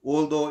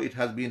 although it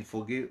has been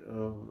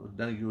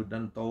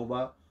done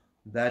tawbah,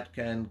 that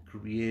can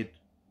create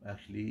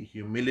actually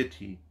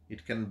humility.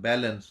 It can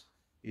balance,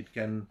 it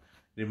can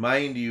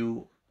remind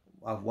you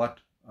of what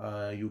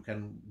you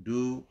can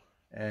do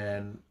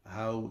and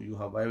how you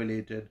have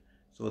violated.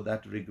 So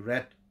that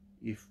regret,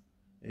 if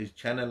is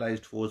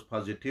channelized towards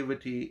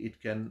positivity,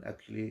 it can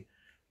actually,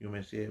 you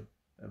may say,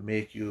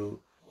 make you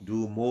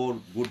do more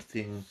good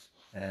things,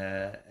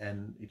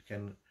 and it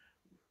can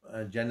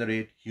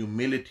generate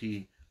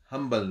humility,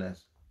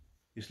 humbleness.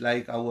 It's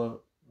like our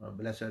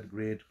blessed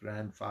great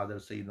grandfather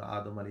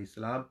Sayyidina Adam alayhi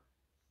salam,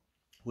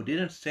 who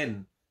didn't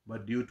sin,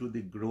 but due to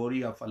the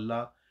glory of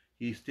Allah,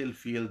 he still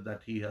feels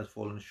that he has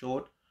fallen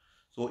short.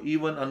 So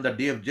even on the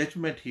day of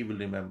judgment, he will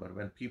remember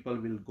when people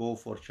will go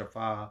for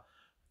shafa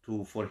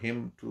to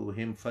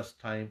him first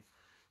time,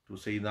 to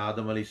Sayyidina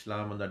Adam alayhi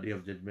salam on the day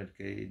of judgment,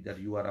 that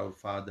you are our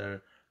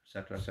father,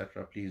 etc.,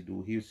 etc., please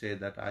do. He say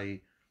that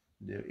I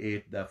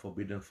ate the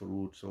forbidden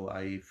fruit, so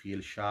I feel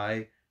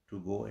shy to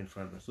go in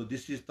front of. So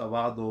this is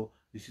tawadu,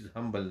 this is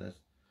humbleness,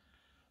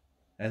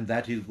 and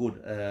that is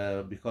good,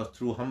 because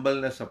through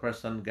humbleness a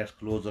person gets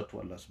closer to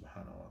Allah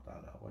subhanahu wa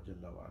ta'ala wa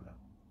jalla wa ala.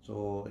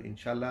 So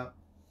inshallah,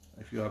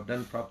 if you have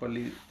done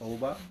properly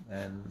tawbah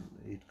and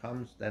it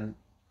comes, then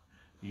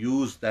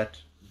use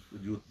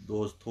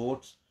those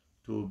thoughts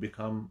to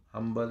become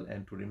humble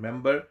and to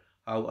remember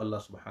how Allah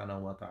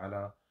subhanahu wa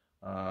ta'ala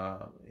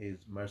is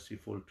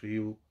merciful to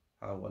you,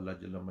 how Allah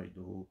Jalla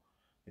Majduhu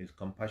is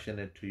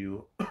compassionate to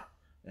you,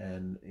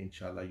 and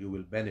inshallah you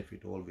will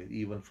benefit always,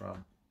 even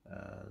from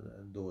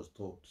those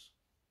thoughts.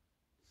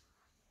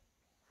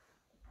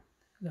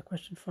 The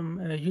question from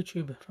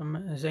YouTube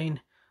from Zain: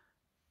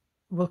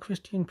 will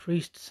Christian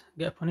priests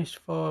get punished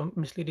for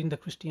misleading the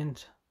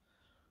Christians?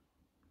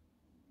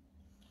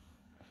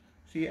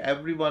 See,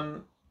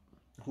 everyone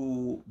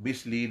who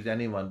misleads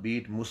anyone, be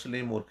it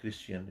Muslim or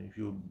Christian,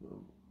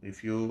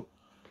 if you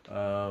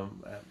are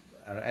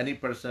any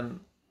person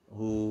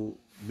who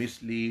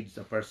misleads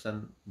a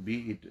person,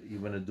 be it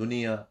even a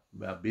dunya,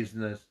 a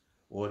business,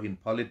 or in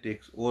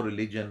politics or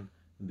religion,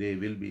 they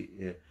will be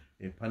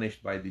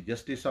punished by the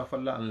justice of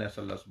Allah, unless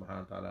Allah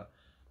subhanahu wa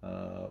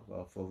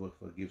ta'ala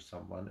forgives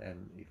someone,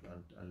 and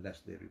unless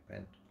they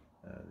repent.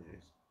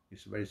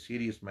 It's a very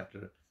serious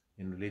matter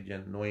in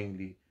religion,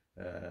 knowingly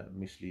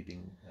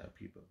misleading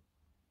people.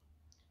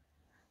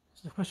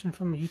 So the question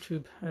from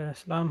YouTube: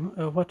 Salam,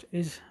 what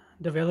is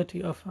the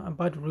reality of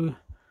bad ruh,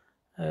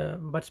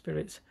 bad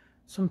spirits?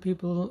 Some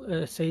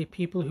people say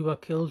people who are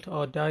killed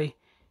or die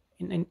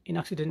in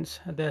accidents,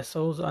 their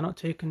souls are not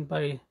taken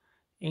by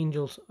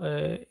angels,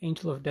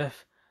 angel of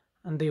death,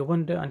 and they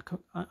wander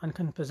and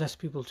can possess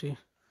people too.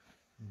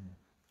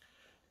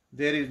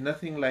 There is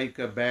nothing like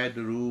a bad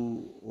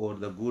ruh or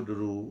the good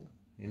ruh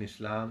in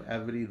Islam.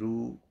 Every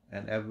ruh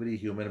and every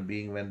human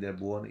being, when they're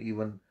born,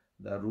 even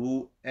the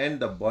ruh and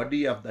the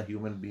body of the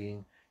human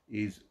being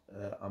is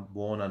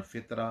born on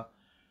fitra.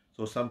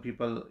 So some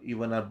people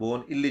even are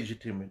born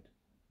illegitimate,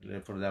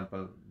 for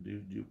example,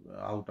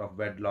 out of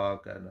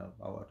wedlock and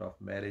out of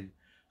marriage.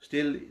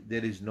 Still,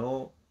 there is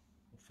no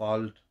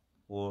fault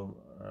or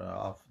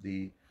of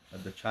the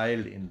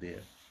child in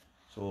there.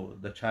 So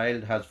the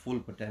child has full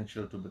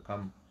potential to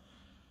become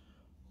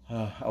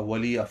a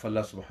wali of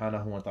Allah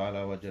subhanahu wa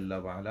ta'ala wa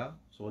jalla wa ala.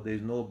 So there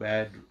is no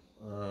bad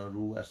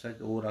ruh as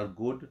such, or are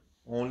good.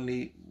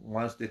 Only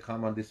once they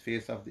come on this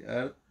face of the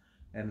earth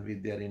and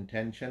with their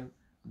intention,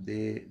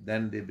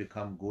 then they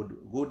become good.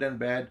 Good and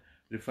bad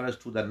refers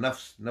to the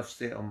nafs,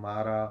 nafse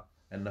ummara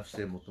and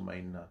nafse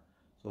mutmainna.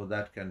 So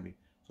that can be.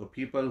 So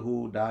people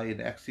who die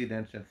in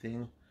accidents and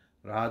things,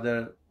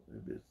 rather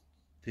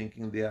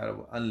thinking they are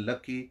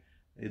unlucky,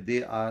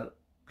 they are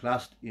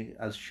classed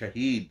as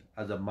shaheed,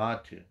 as a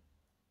martyr.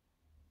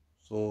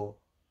 So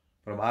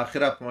from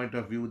akhirah point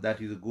of view, that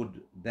is a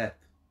good death,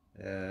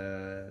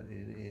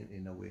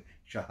 in a way.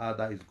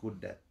 Shahada is good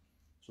death.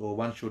 So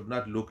one should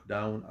not look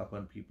down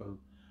upon people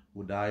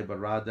who die, but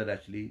rather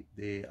actually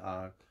they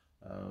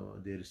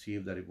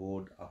receive the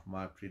reward of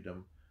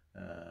martyrdom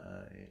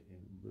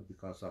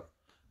because of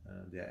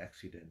their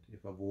accident.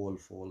 If a wall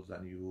falls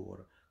on you, or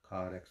a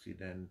car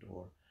accident,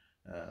 or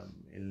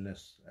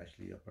illness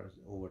actually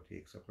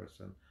overtakes a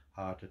person,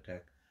 heart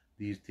attack,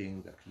 these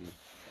things actually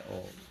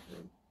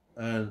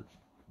earn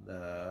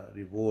the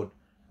reward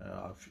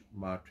of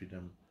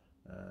martyrdom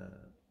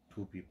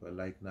to people.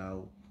 Like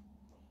now,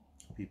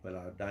 people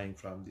are dying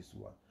from this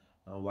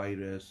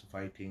virus,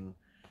 fighting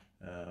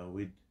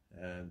with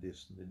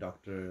the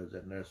doctors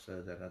and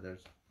nurses and others.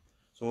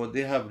 So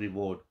they have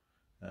reward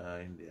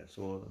in there.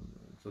 So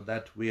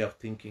that way of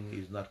thinking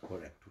is not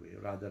correct way.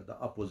 Rather, the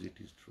opposite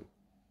is true.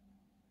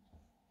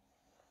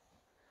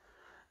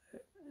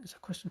 There's a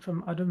question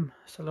from Adam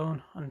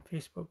Salon on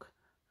Facebook.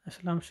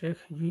 Assalam Sheikh,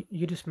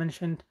 you just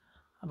mentioned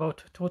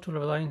about total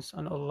reliance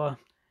on Allah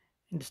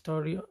in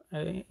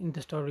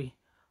the story.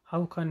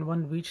 How can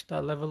one reach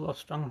that level of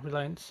strong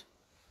reliance?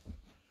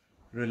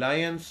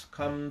 Reliance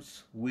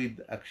comes with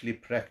actually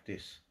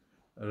practice.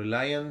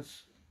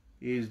 Reliance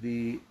is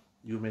you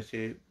may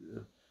say,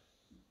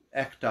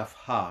 act of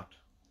heart.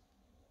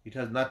 It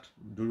has not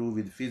to do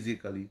with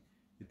physically.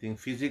 You think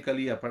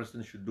physically a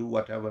person should do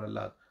whatever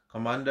Allah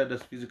commanded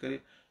us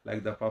physically,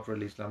 like the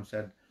Prophet Islam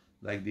said,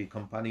 like the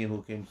companion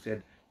who came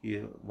said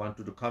he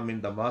wanted to come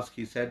in the mosque.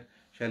 He said,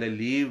 "Shall I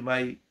leave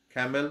my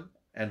camel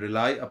and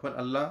rely upon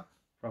Allah?"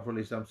 Prophet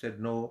Islam said,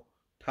 "No,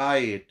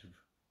 tie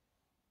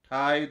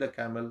the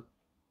camel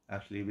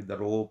actually with the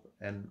rope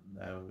and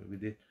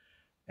with it,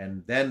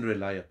 and then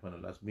rely upon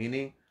Allah."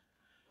 Meaning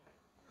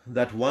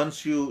that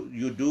once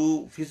you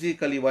do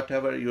physically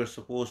whatever you're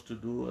supposed to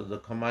do as the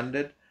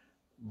commanded,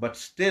 but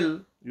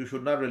still you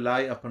should not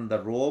rely upon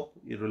the rope,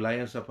 your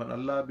reliance upon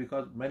Allah,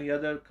 because many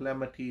other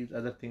calamities,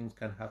 other things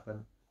can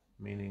happen.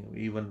 Meaning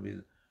even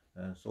with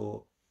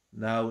so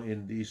now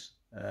in these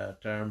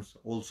terms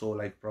also,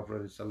 like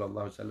Prophet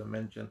ﷺ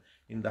mentioned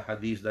in the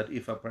hadith, that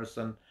if a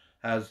person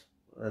has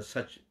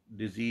such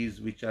disease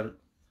which are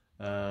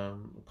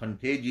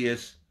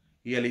contagious,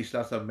 he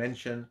ﷺ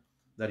mentioned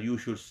that you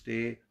should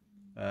stay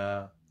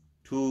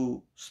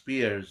two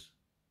spears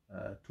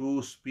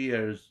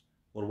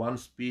or one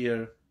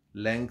spear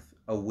length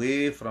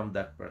away from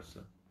that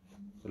person.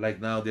 So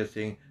like now they're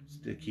saying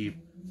to keep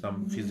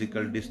some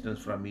physical distance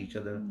from each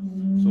other.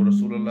 So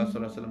Rasulullah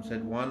ﷺ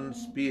said one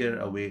spear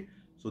away.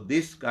 So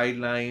this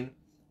guideline,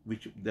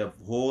 which the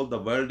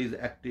world is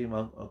active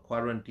on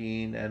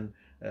quarantine and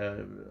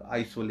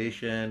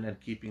isolation and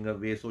keeping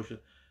away social,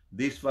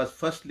 this was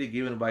firstly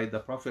given by the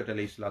Prophet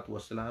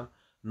ﷺ,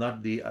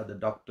 not the other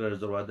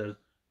doctors or others.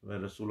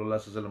 When Rasulullah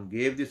ﷺ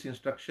gave this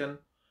instruction,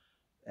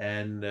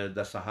 and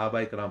the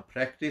Sahaba Ikram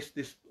practiced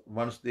this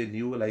once they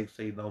knew, like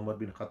Sayyidina Umar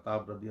bin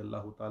Khattab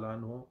radiallahu ta'ala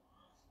anhu,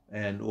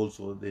 and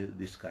also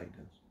this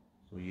guidance.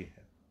 So yeah.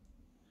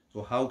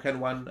 So how can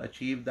one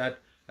achieve that?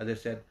 As I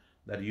said,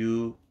 that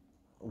you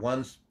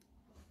once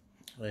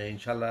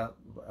inshallah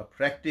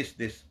practice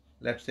this.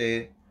 Let's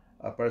say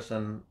a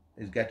person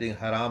is getting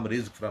haram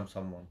rizq from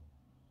someone,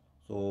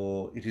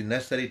 so it is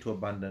necessary to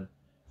abandon.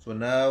 So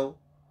now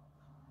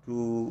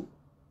to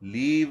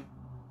leave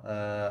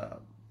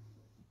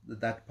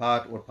that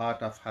part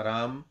of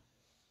haram,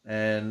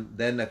 and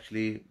then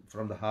actually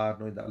from the heart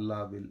knowing that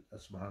Allah will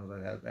subhanahu wa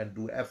ta'ala help and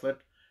do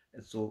effort.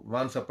 And so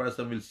once a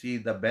person will see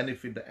the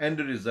benefit, the end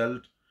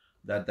result,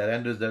 that the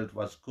end result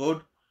was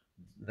good,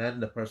 then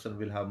the person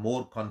will have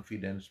more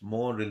confidence,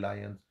 more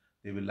reliance,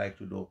 they will like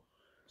to do.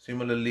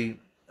 Similarly,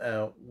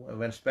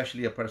 when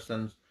especially a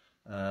person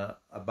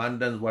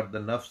abandons what the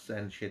nafs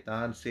and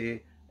shaitan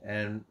say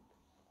and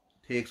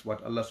takes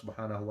what Allah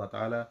subhanahu wa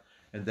ta'ala,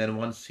 and then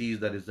one sees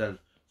the result.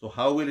 So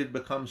how will it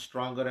become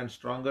stronger and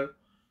stronger?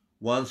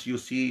 Once you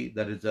see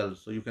the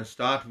results. So you can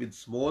start with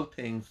small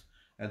things,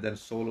 and then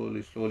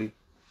slowly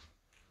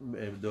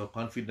the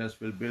confidence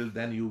will build.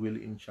 Then you will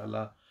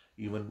inshallah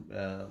even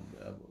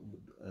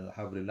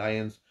have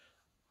reliance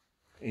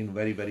in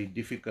very, very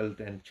difficult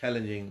and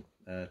challenging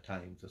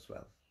times as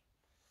well.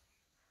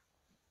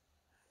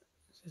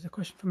 There's a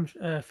question from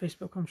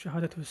Facebook from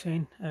Shahadat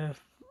Hussein.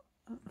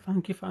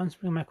 Thank you for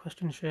answering my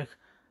question, Sheikh.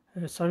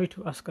 Sorry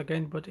to ask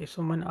again, but if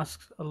someone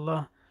asks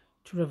Allah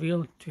to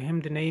reveal to him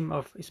the name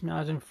of Ism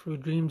Azam through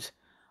dreams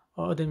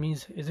or other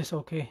means, is this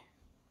okay?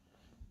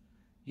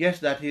 Yes,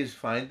 that is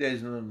fine. There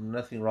is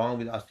nothing wrong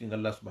with asking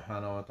Allah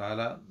subhanahu wa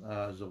ta'ala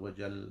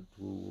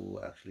to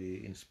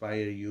actually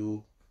inspire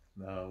you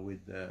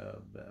with the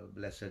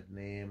blessed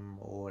name,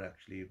 or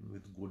actually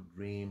with good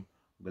dream,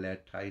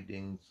 glad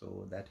tidings.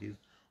 So that is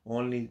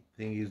only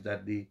thing is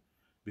that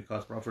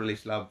because Prophet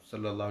Islam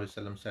sallallahu alaihi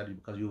wasallam said,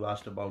 because you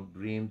asked about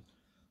dreams,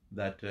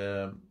 that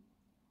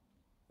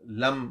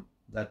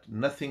that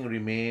nothing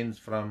remains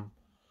from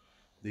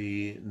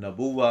the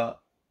Nabuwa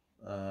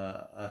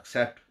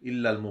except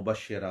illa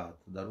al-mubashirat,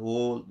 that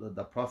all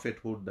the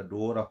prophethood, the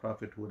door of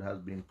prophethood has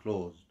been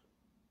closed,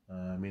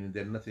 meaning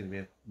there's nothing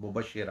with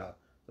mubashirat.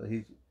 So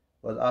he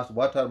was asked,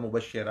 what are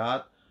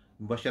mubashirat?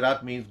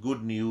 Mubashirat means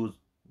good news,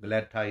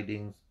 glad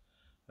tidings,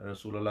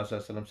 Rasulullah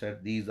sallallahu alaihi wasallam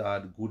said, these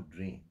are good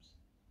dreams.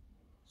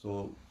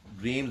 So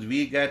dreams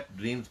we get,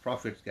 dreams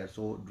prophets get.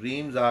 So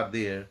dreams are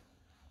there,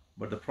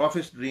 but the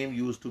prophet's dream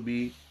used to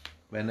be,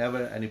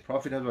 whenever any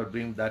prophet has a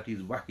dream, that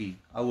is wahi.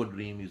 Our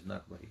dream is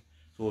not wahi.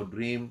 So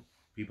dream,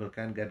 people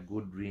can get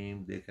good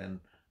dreams, they can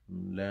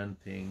learn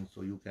things,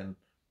 so you can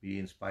be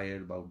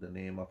inspired about the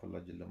name of Allah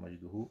Jalla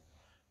Majduhu.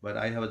 But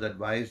I have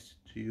advised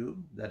to you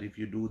that if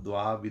you do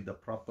dua with the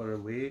proper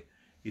way,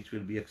 it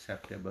will be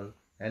acceptable.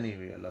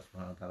 Anyway, Allah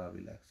subhanahu wa ta'ala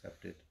will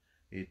accept it.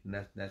 It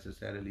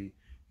necessarily,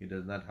 it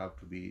does not have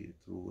to be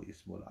through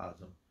Ismul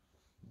Azam.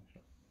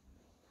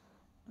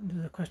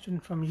 There's a question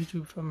from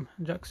YouTube from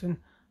Jackson.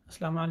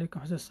 Assalamu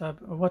alaikum, Hazrat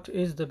Sahib. What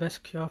is the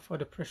best cure for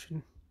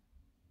depression?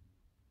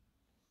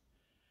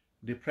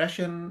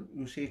 Depression,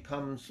 you see,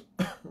 comes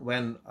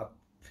when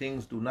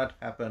things do not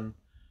happen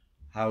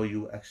how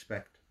you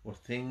expect, or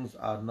things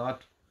are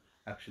not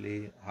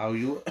actually how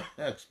you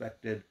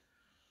expected,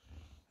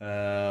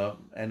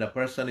 and a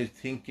person is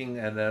thinking,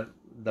 and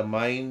the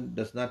mind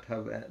does not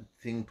have a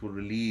thing to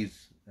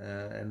release,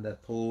 and the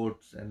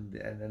thoughts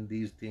and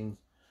these things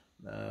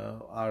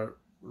are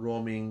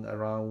roaming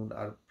around,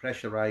 are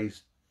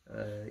pressurized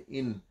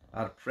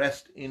are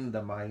pressed in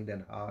the mind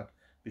and heart,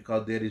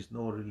 because there is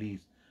no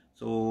release.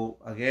 So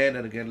again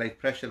and again, like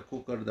pressure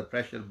cooker, the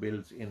pressure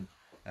builds in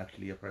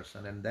actually a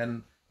person, and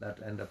then that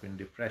end up in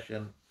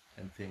depression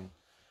and things.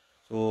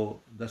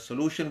 So the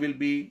solution will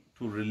be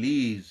to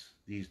release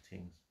these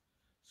things.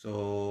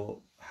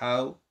 So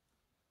how?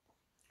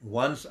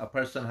 Once a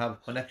person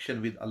have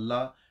connection with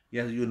Allah,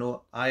 yes, you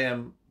know, I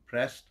am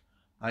pressed,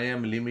 I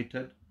am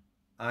limited,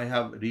 I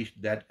have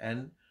reached that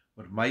end,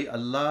 but my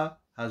Allah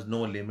has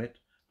no limit.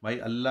 My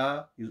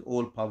Allah is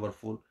all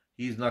powerful.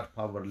 He is not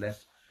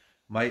powerless.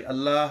 My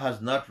Allah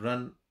has not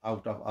run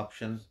out of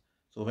options.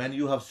 So when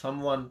you have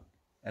someone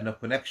and a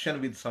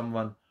connection with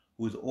someone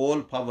who is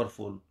all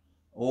powerful,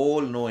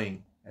 all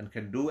knowing, and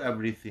can do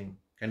everything,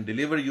 can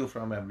deliver you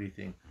from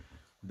everything,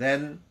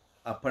 then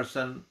a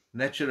person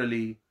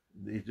naturally,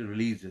 it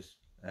releases,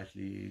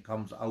 actually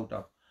comes out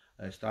of,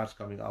 starts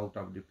coming out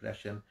of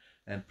depression.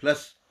 And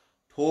plus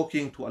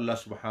talking to Allah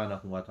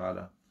subhanahu wa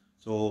ta'ala.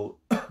 So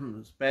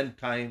spend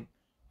time,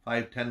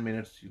 5-10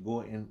 minutes, you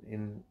go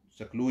in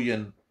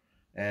seclusion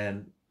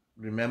and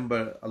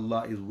remember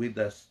Allah is with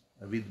us,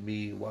 with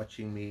me,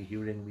 watching me,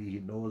 hearing me, He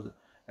knows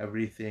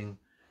everything.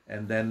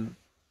 And then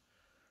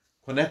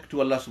connect to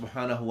Allah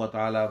subhanahu wa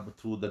ta'ala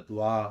through the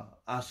dua.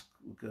 Ask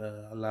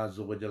Allah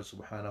Azza wa Jal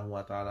subhanahu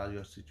wa ta'ala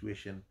your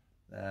situation,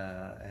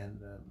 and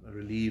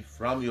relief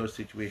from your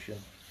situation.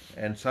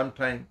 And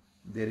sometimes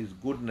there is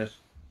goodness,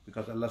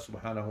 because Allah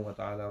subhanahu wa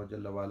ta'ala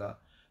Jalla wa ala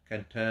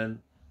can turn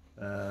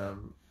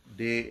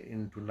day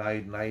into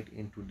night, night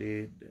into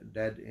day,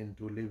 dead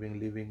into living,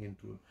 living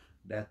into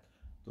death.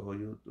 So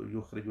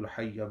yukhrijul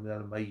hayya min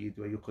al mayyit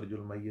wa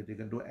yukhrijul mayyit. You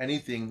can do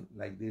anything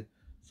like this.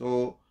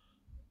 So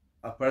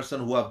a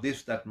person who have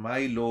this, that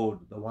my Lord,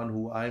 the one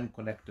who I am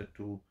connected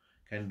to,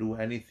 can do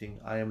anything.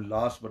 I am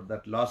lost, but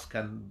that loss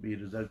can be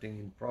resulting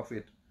in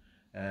profit.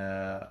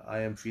 I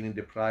am feeling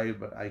deprived,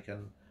 but I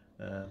can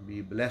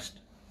be blessed.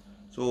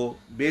 So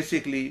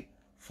basically,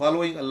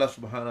 following Allah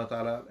subhanahu wa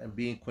ta'ala and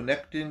being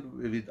connected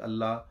with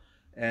Allah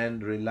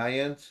and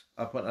reliance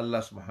upon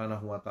Allah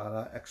subhanahu wa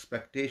ta'ala,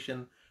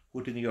 expectation,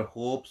 putting your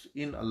hopes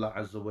in Allah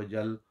Azza wa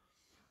Jal,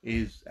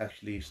 is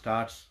actually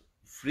starts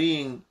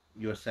freeing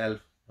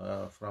yourself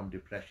from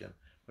depression.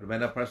 But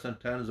when a person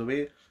turns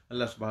away,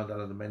 Allah subhanahu wa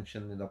ta'ala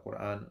mentioned in the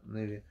Quran,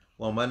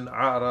 وَمَنْ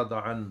أَعْرَضَ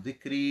عَنْ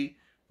ذِكْرِي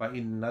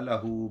فَإِنَّ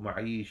لَهُ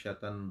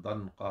مَعِيشَةً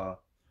ضَنْقًا.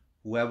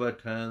 Whoever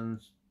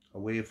turns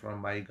away from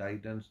my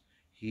guidance,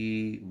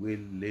 he will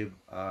live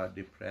a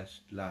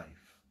depressed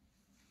life.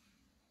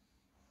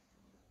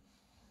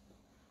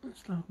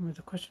 There's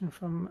a question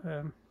from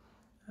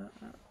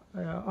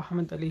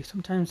Ahmad Ali.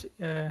 Sometimes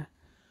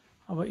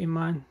our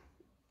iman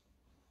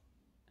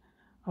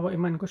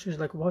gushes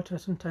like water.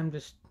 Sometimes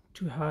it's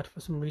too hard for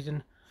some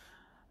reason.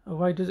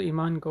 Why does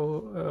iman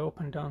go up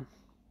and down?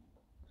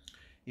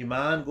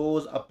 Iman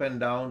goes up and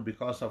down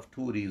because of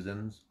two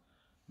reasons.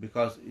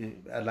 Because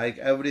like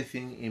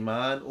everything,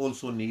 iman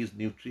also needs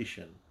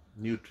nutrition.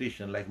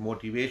 Like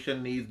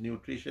motivation needs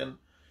nutrition,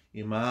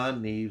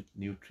 iman needs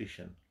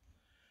nutrition.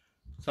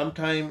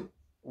 Sometimes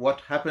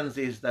what happens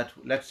is that,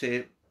 let's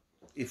say,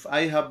 if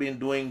I have been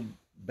doing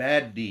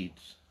bad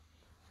deeds,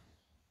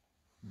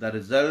 the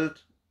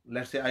result,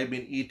 let's say I've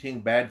been eating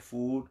bad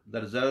food,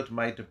 the result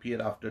might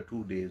appear after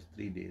 2 days,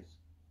 3 days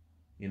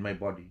in my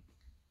body.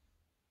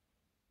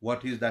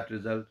 What is that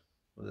result?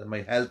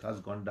 My health has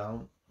gone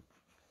down.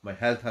 My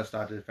health has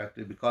started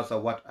affected because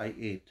of what I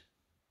ate.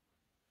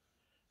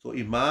 So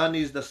iman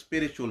is the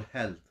spiritual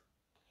health.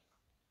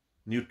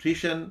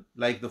 Nutrition,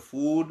 like the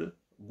food,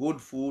 good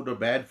food or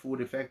bad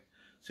food affect.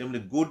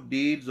 Similarly, good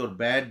deeds or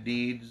bad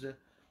deeds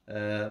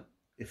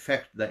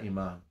affect the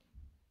iman.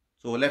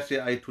 So let's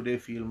say I today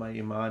feel my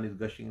iman is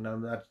gushing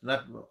down. That's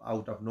not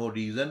out of no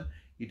reason.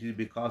 It is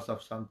because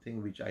of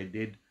something which I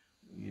did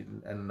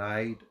at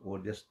night, or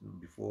just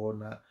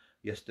before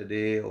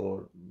yesterday,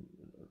 or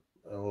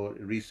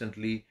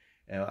recently,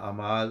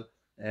 amal,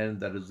 and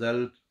the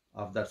result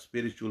of that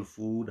spiritual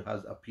food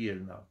has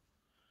appeared now.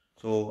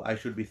 So I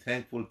should be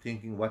thankful,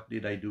 thinking, what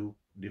did I do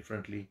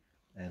differently?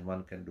 And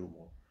one can do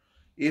more.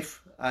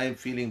 If I'm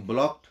feeling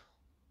blocked,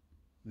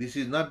 this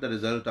is not the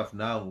result of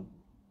now.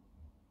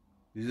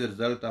 This is the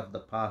result of the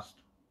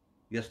past.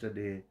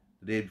 Yesterday,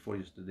 the day before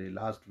yesterday,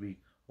 last week.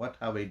 What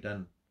have I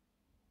done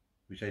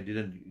which I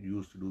didn't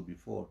used to do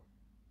before?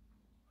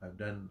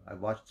 I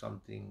watched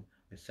something,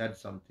 I said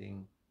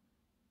something,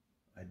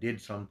 I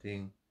did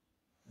something,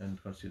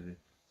 and consider it.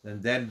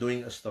 And then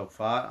doing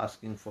istighfar,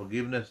 asking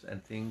forgiveness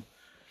and things,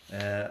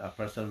 a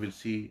person will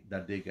see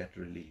that they get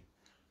relief.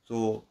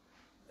 So,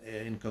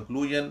 in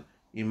conclusion,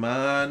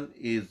 Iman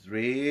is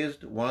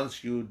raised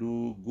once you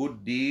do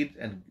good deeds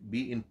and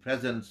be in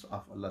presence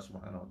of Allah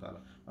subhanahu wa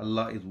ta'ala.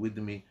 Allah is with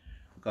me.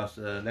 Because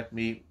let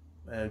me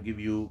give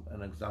you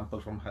an example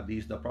from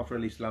Hadith. The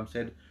Prophet ﷺ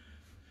said,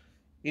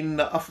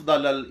 Inna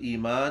afdal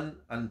al-iman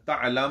an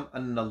ta'lam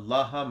anna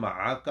Allah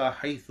ma'aka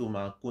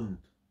haythuma kunt.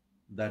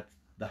 That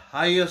the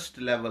highest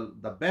level,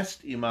 the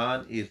best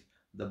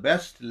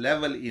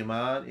level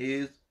iman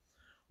is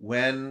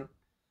when,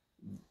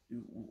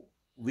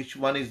 which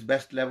one is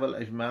best level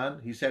iman?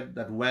 He said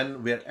that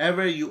when,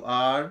 wherever you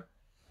are,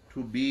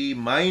 to be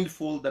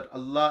mindful that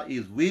Allah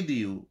is with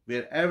you,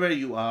 wherever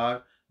you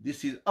are.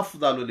 This is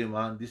afdalul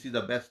iman, this is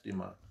the best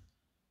iman.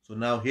 So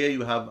now here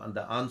you have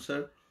the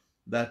answer,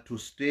 that to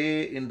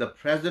stay in the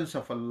presence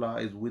of Allah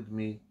is with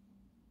me,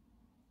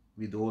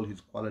 with all His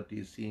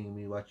qualities, seeing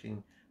me,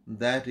 watching,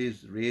 that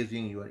is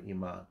raising your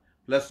iman.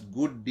 Plus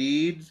good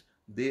deeds,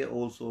 they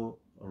also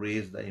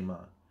raise the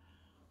iman.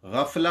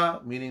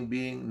 Ghafla, meaning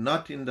being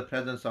not in the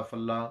presence of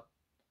Allah,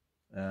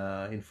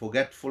 in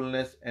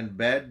forgetfulness and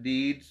bad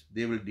deeds,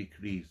 they will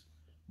decrease.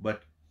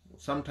 But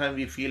sometimes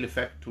we feel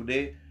effect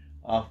today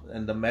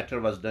and the matter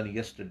was done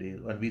yesterday,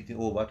 and we think,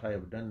 oh, what I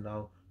have done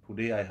now,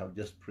 today I have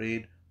just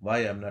prayed, why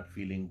I'm not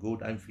feeling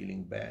good, I'm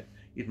feeling bad.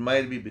 It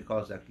might be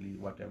because actually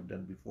what I've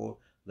done before,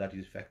 that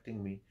is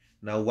affecting me.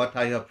 Now what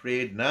I have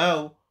prayed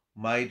now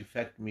might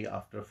affect me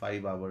after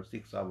 5 hours,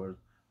 6 hours,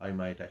 I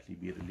might actually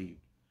be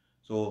relieved.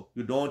 So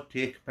you don't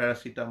take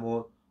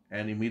paracetamol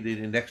and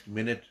immediately next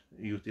minute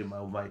you say,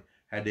 my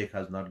headache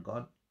has not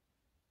gone.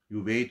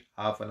 You wait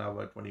half an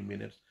hour, 20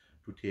 minutes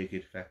to take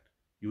effect.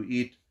 You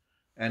eat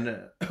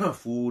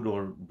food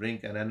or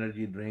drink an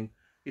energy drink.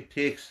 It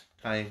takes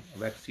time. A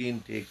vaccine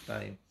takes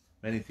time.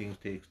 Many things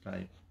takes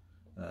time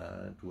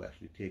to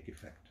actually take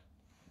effect.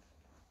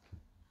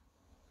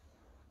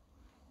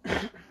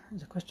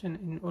 There's a question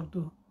in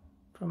Urdu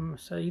from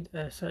Saeed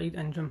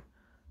Anjum.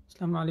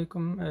 Assalamu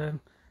alaikum.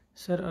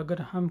 Sir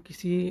अगर हम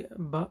किसी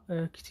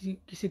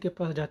के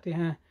पास जाते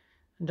हैं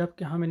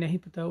जबकि हमें नहीं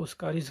पता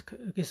उसका रिज़्क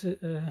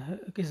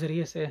किस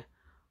ज़रिए से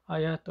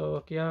आया, तो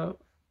क्या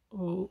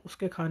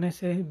उसके खाने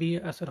से भी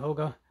असर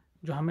होगा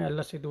जो हमें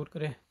अल्लाह से दूर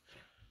करे?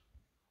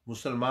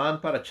 मुसलमान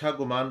पर अच्छा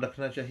गुमान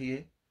रखना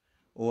चाहिए,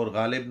 और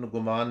गालिब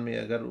गुमान में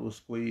अगर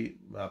उसको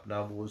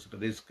अपना वो उसका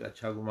रिस्क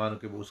अच्छा गुमान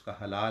कि वो उसका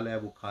हलाल है,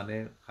 वो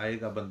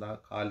खाएगा, बंदा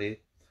खा ले,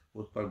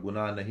 उस पर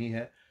गुनाह नहीं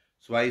है।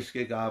 सिवाय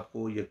इसके कि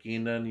आपको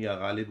यकीनन या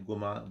गालिब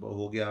गुमान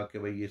हो गया कि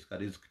भाई इसका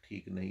रिस्क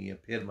ठीक नहीं है,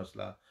 फिर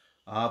मसला।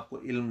 आपको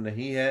इल्म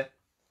नहीं है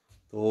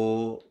तो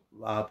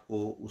आपको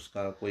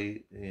उसका कोई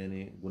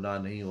यानी गुनाह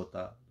नहीं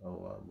होता,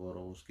 और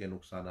उसके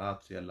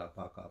नुकसानात से अल्लाह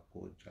पाक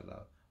आपको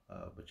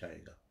इंशाल्लाह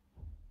बचाएगा।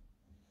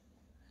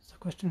 So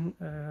question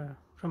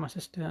from a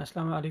sister.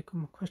 Assalamu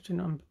alaikum.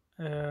 Question on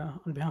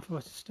behalf of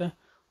a sister.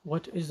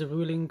 What is the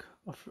ruling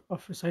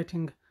of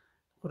reciting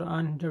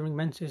Quran during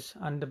menses,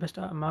 and the best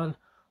amal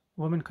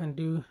women can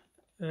do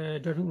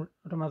during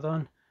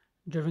Ramadan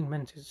during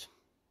menses?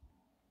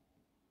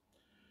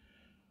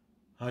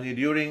 Honey,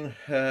 during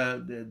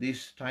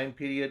this time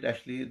period,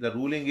 actually, the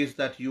ruling is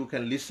that you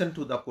can listen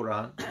to the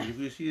Quran. If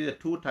you see the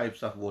two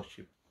types of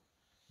worship,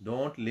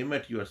 don't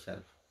limit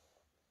yourself.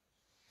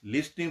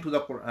 Listening to the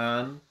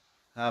Quran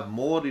have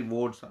more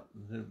rewards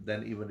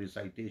than even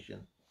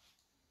recitation.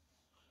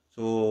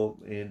 So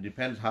it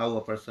depends how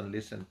a person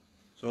listens.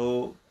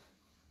 So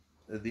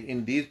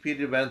in these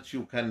periods when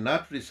you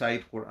cannot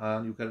recite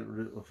Quran,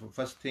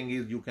 first thing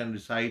is you can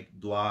recite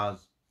du'as,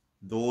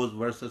 those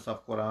verses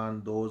of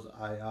Quran, those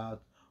ayat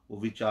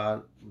which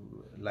are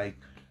like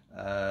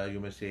you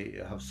may say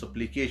have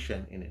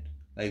supplication in it,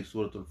 like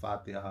Surah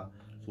Al-Fatiha,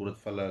 Surah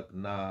Falaq,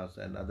 Nas,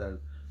 and others,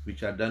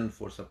 which are done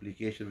for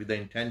supplication with the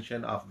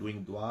intention of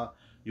doing dua.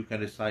 You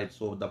can recite.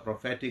 So the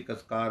prophetic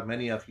azkar,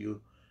 many of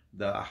you,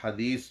 the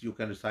hadith, you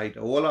can recite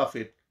all of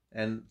it,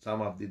 and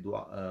some of the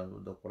dua,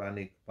 the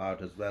Quranic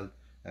part as well,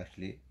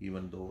 actually,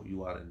 even though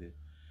you are in it.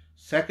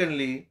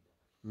 Secondly,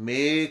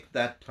 make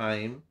that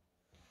time.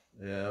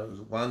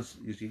 Once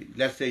you see,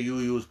 let's say you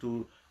used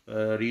to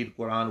read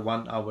Quran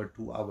 1 hour,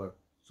 2 hours.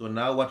 So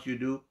now what you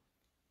do,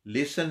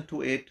 listen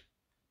to it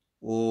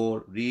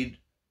or read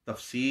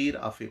tafsir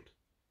of it,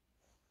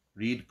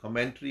 read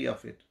commentary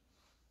of it,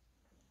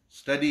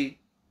 study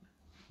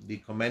the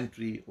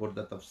commentary or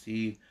the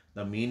tafsir,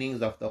 the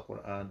meanings of the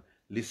Quran.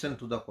 listen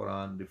to the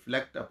Quran,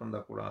 reflect upon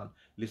the Quran,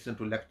 listen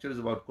to lectures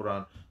about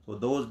Quran. So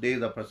those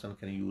days a person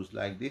can use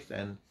like this,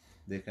 and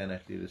they can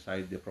actually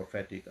recite the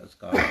prophetic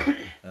azkar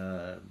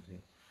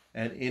thing.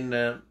 And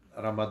in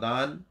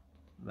Ramadan,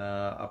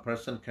 a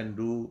person can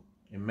do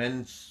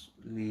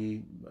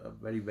immensely,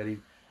 very,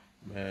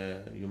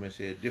 you may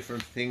say,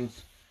 different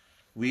things.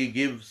 We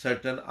give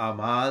certain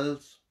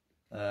amals.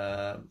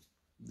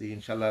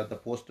 Inshallah, the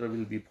poster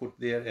will be put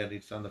there, and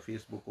it's on the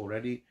Facebook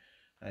already.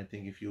 I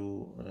think if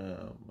you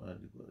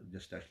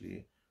just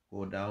actually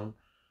go down,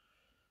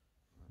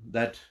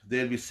 that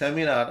there'll be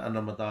seminar on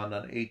Ramadan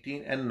on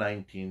 18 and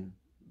 19.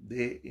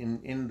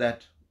 In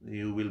that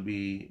you will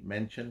be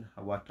mentioned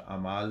what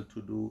amal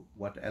to do,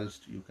 what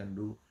else you can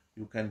do.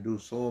 You can do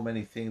so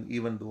many things,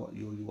 even though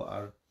you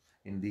are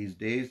in these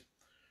days.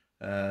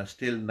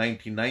 Still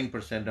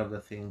 99% of the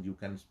things you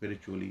can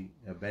spiritually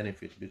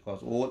benefit,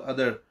 because all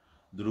other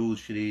Durood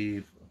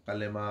Sharif,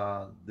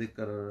 Kalima,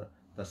 Dhikr,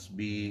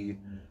 Tasbih,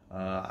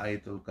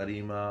 Ayatul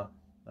Karima,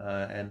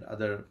 and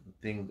other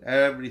things,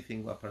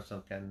 everything a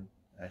person can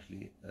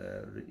actually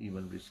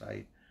even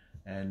recite.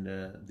 And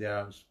there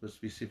are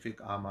specific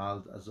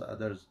amal as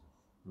others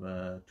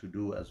to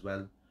do as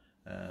well.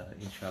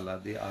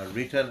 Inshallah, they are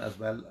written as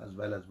well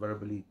as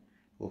verbally.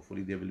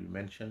 Hopefully they will be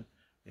mentioned.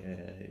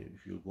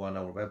 If you go on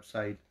our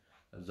website,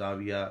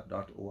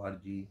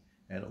 zawiya.org,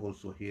 and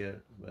also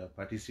here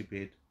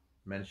participate,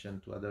 mention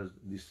to others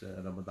this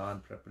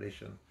Ramadan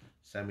preparation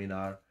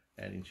seminar,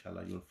 and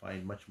inshallah you'll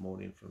find much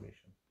more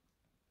information.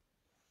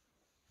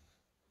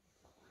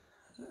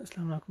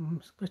 Assalamu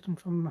alaikum. Question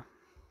from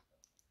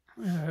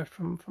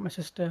my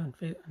sister on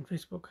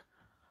Facebook.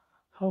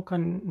 How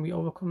can we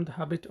overcome the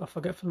habit of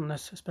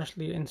forgetfulness,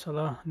 especially in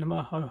Salah, no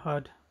matter how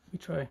hard we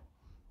try?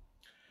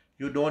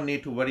 You don't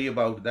need to worry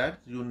about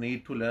that. You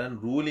need to learn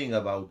ruling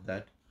about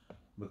that,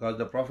 because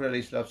the Prophet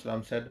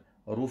ﷺ said,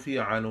 Rufi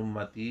an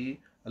ummati,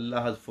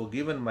 Allah has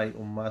forgiven my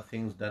ummah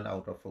things done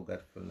out of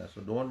forgetfulness.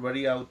 So don't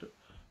worry about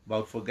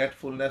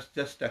forgetfulness,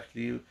 just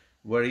actually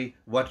worry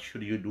what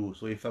should you do.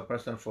 So if a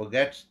person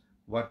forgets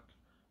what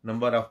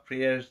number of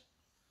prayers,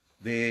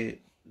 they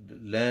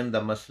learn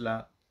the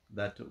masla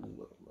that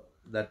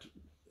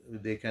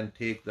they can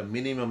take the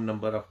minimum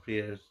number of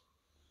prayers.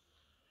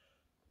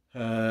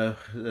 For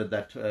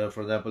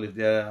example, if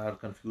they are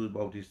confused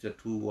about is there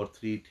 2 or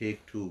 3,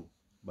 take 2.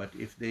 But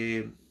if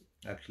they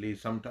actually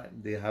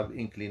sometimes they have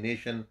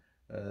inclination,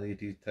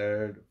 it is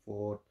 3rd,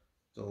 4th,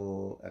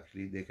 so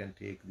actually they can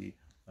take the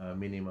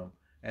minimum.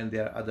 And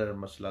there are other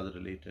maslas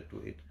related to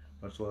it.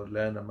 But so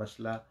learn a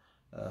masla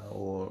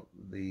or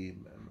the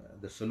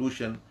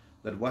solution,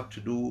 that what to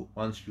do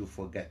once you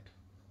forget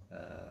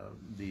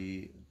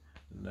in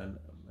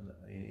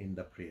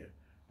the prayer.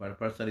 But a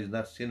person is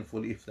not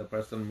sinful if the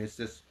person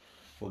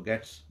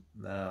forgets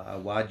a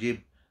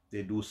wajib,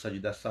 they do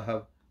sajda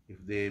sahab.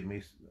 If they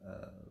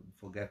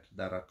forget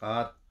the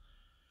rakat,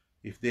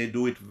 if they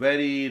do it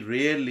very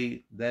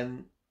rarely,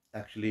 then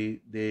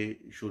actually they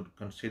should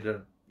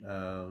consider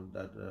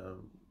that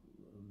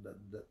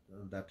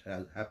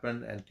has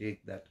happened and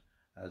take that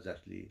as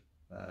actually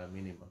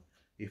minimum.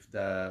 If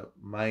the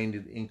mind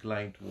is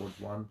inclined towards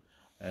one,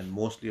 and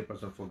mostly a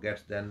person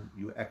forgets, then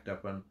you act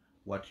upon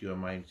what your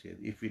mind says.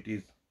 If it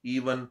is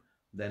even,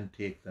 then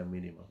take the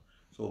minimum.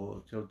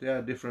 So there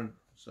are different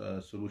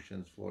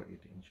solutions for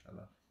it,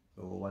 inshallah.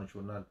 So one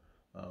should not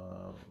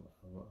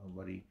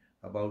worry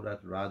about that,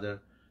 rather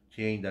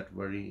change that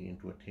worry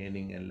into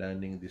attaining and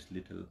learning this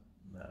little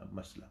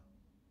masla.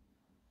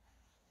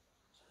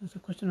 There's a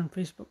question on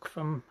Facebook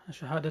from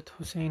Shahadat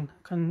Hussein.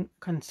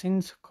 Can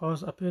sins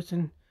cause a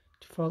person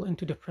to fall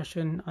into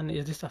depression, and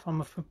is this a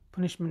form of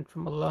punishment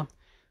from Allah?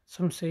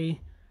 Some say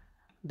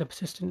the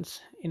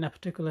persistence in a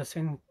particular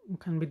sin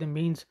can be the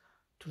means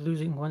to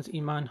losing one's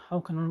iman. How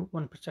can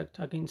one protect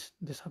against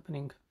this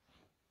happening?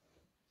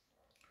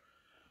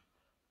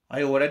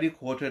 I already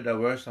quoted a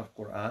verse of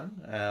Quran,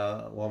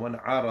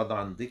 وَمَنْ عَارَضَ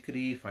عَنْ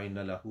ذِكْرِي فَإِنَّ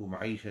لَهُ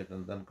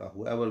مَعِيشَةً ضَنْكًا.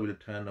 Whoever will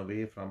turn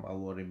away from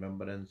our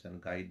remembrance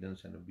and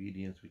guidance and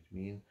obedience, which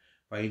means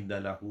فَإِنَّ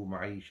لَهُ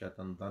مَعِيشَةً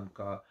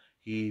ضَنْكًا,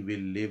 he will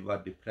live a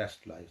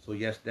depressed life. So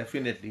yes,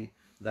 definitely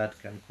that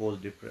can cause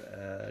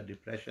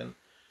depression.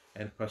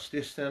 And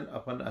persistence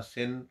upon a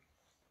sin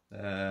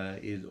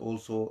is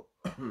also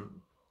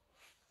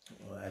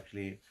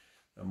actually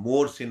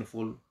more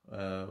sinful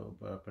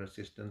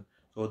persistent.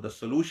 So the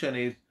solution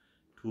is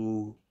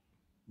to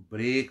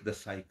break the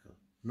cycle,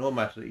 no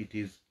matter it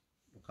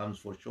comes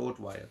for short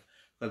while.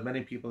 Because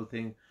many people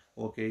think,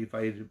 okay, if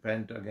I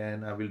repent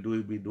again, I will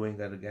be doing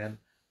that again.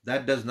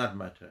 That does not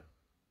matter.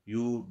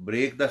 You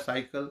break the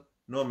cycle,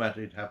 no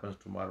matter it happens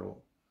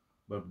tomorrow,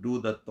 but do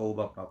the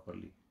tawbah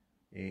properly.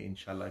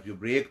 Inshallah, if you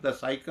break the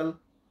cycle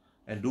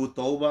and do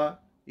tawbah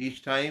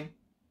each time,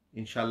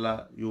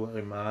 inshallah, your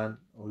iman,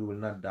 or you will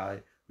not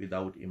die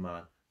without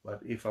iman.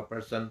 But if a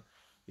person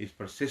is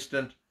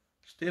persistent,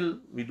 still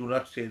we do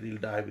not say they'll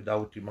die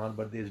without iman,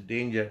 but there is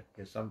danger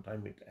that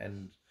sometimes it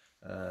ends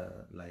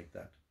like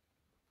that.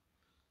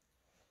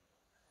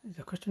 There's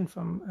a question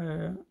from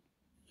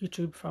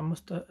YouTube from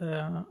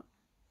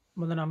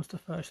Mulana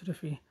Mustafa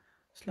Ashrafi.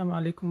 Assalamu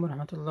alaikum wa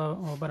rahmatullahi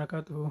wa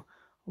barakatuhu.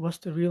 What's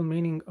the real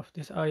meaning of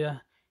this ayah?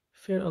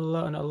 Fear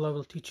Allah and Allah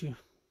will teach you.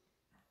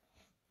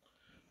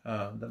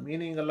 The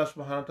meaning, Allah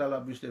subhanahu wa ta'ala,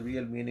 obviously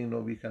real meaning, no,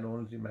 we can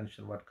only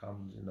mention what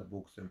comes in the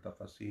books and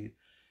tafasir.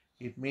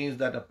 It means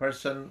that a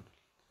person,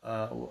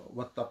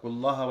 وَاتَّقُوا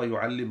اللَّهَ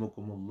وَيُعَلِّمُكُمُ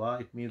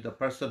اللَّهِ, it means the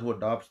person who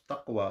adopts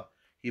taqwa,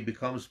 he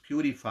becomes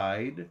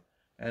purified,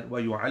 and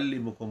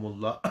وَيُعَلِّمُكُمُ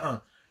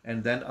اللَّهِ,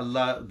 and then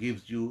Allah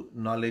gives you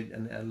knowledge,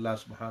 and Allah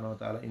subhanahu wa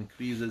ta'ala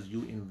increases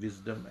you in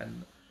wisdom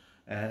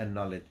and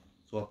knowledge.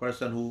 So a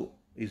person who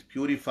is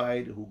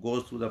purified, who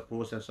goes through the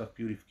process of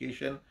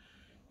purification,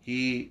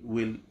 his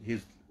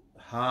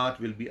heart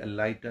will be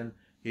enlightened,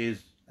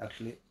 his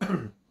actually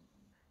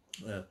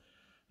uh,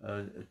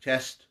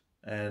 chest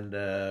and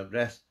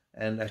breast,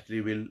 and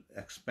actually will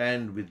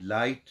expand with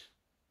light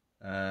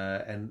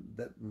and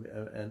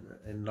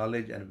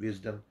knowledge and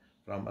wisdom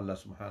from Allah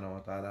subhanahu wa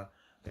ta'ala.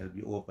 Will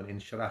be open in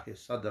Sharah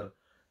Sadr,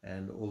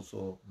 and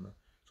also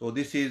so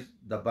this is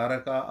the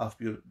barakah of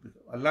pure.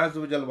 Allah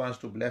Azza wa Jal wants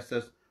to bless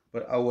us,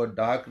 but our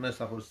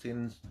darkness of our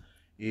sins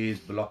is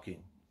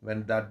blocking.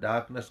 When that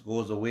darkness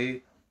goes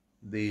away,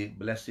 the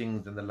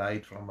blessings and the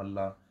light from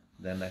Allah,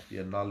 then actually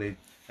a knowledge,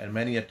 and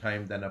many a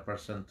time then a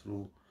person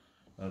through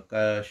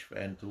kashf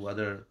and through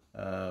other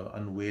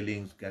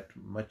unveilings get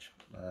much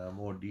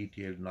more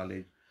detailed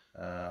knowledge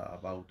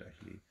about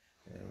actually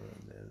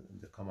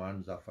the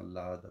commands of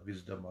Allah, the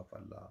wisdom of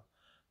Allah,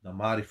 the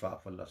marifah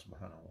of Allah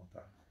subhanahu wa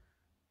ta'ala.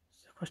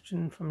 It's a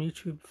question from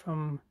YouTube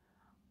from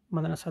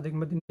Madana Sadiq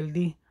Madin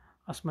Jaldi.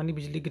 आसमानी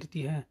बिजली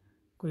गिरती है,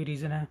 कोई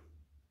reason है?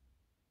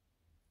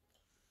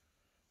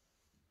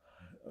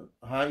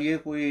 हाँ, ये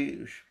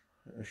कोई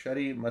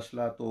शरी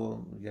मसला तो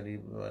यानी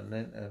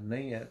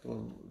नहीं है। तो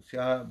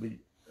स्याह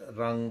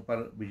रंग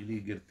पर बिजली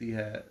गिरती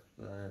है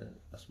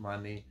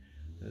आसमानी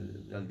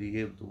जल्दी,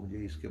 ये तो मुझे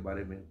इसके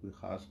बारे में कोई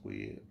ख़ास कोई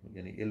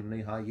यानी इल्म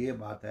नहीं। हाँ, ये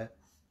बात है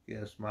कि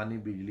आसमानी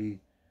बिजली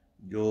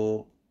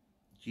जो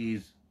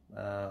चीज़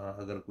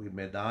अगर कोई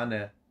मैदान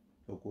है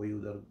तो कोई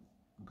उधर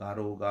घर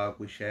होगा,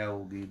 कोई शय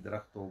होगी,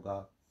 दरख्त होगा,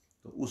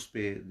 तो उस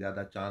पे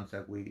ज़्यादा चांस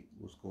है कोई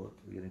उसको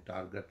यानी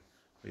टारगेट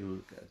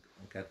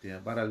कहते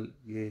हैं। बहरहाल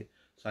ये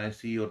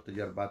साइंसी और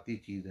तजर्बाती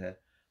चीज़ है,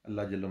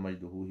 अल्लाह जल्ल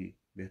मजदहू ही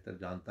बेहतर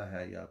जानता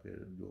है, या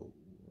फिर जो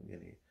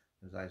यानी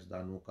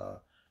साइंसदानों का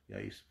या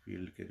इस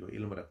फील्ड के जो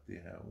इल्म रखते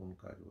हैं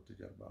उनका जो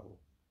तजर्बा हो,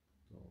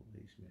 तो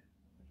इसमें।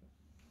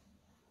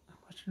 A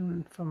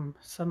question from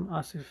Sam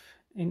Asif.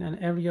 In an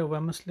area where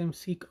Muslim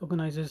Sikh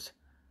organizers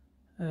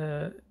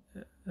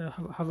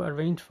have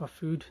arranged for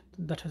food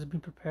that has been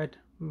prepared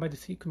by the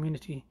Sikh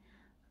community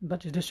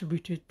that is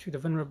distributed to the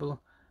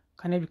vulnerable,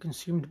 can it be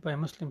consumed by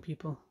Muslim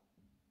people?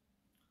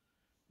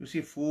 You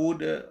see,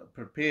 food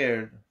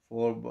prepared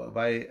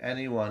by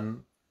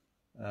anyone,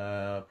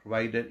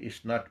 provided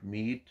it's not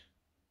meat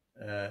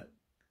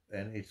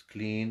and it's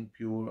clean,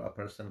 pure, a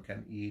person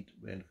can eat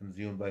when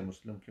consumed by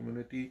Muslim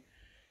community.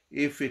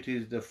 If it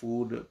is the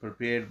food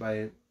prepared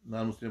by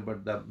non-Muslim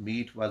but the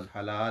meat was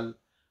halal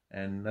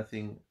and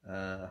nothing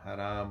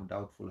haram,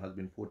 doubtful has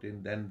been put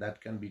in, then that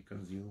can be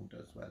consumed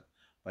as well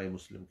by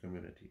Muslim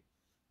community.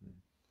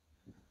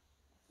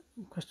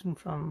 Question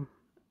from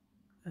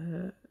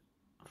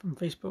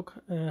Facebook.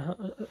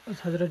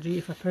 Hazraji,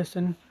 if a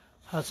person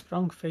has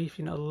strong faith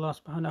in Allah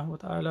subhanahu wa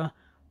ta'ala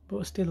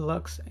but still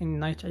lacks in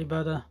night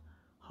ibadah,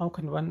 how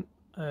can one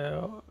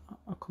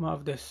come out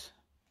of this?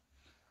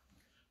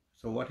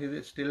 So what is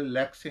it? Still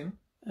lacks in?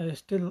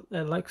 Still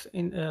lacks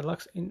in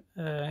night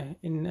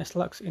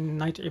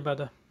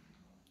ibadah.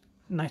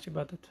 Night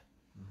ibadat.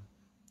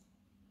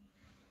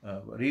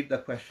 Read the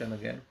question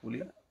again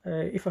fully.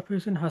 If a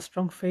person has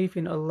strong faith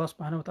in Allah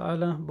subhanahu wa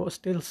ta'ala but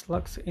still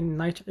slacks in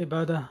night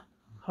ibadah,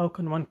 how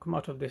can one come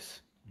out of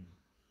this?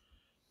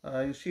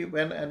 You see,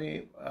 when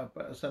any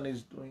person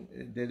is doing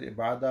their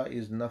ibadah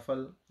is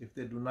nafal, if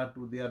they do not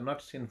do, they are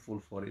not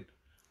sinful for it,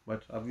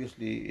 but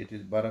obviously it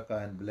is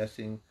barakah and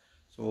blessing.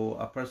 So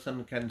a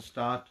person can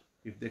start,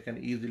 if they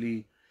can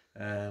easily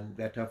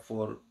get up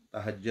for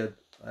tahajjud,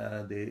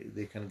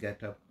 they can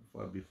get up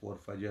before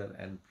fajr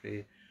and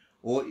pray.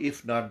 Or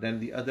if not, then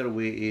the other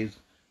way is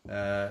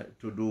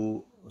to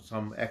do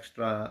some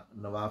extra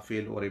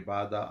nawafil or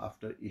ibadah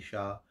after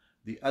isha.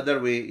 The other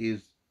way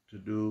is to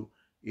do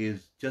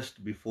is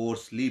just before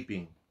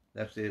sleeping.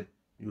 Let's say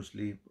you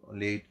sleep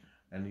late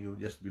and you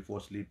just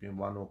before sleeping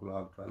 1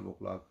 o'clock, 12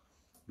 o'clock,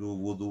 do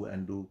wudu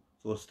and do.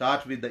 So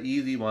start with the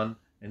easy one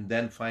and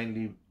then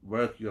finally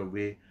work your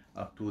way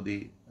up to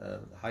the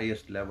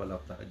highest level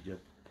of tahajjud.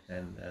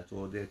 And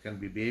so there can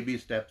be baby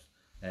steps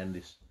and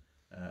this.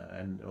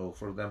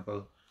 For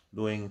example,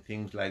 doing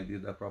things like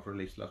this, the Prophet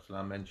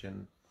ﷺ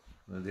mentioned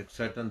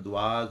certain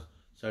du'as,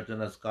 certain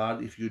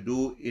azkar. If you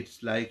do,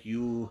 it's like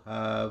you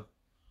have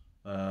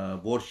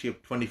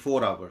worshipped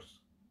 24 hours.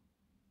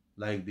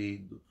 Like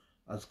the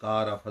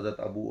azkar of Hazrat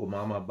Abu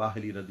Umama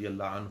Bahili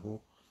radiallahu anhu.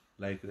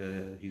 Like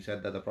he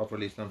said that the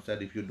Prophet ﷺ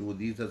said, if you do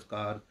these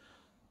azkar,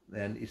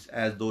 then it's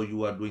as though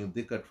you are doing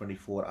dhikr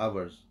 24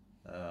 hours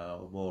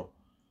more.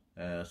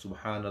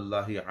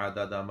 Subhanallahi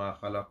adada ma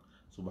khalaq,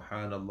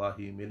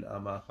 Subhanallahi mil'a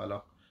ma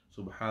khalaq,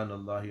 سبحان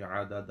اللہ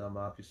عدد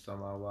ما فی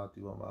السماوات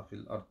وما فی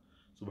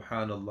الارض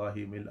سبحان اللہ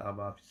ملء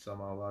ما فی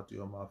السماوات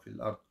وما فی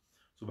الارض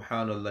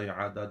سبحان اللہ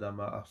عدد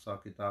ما احصى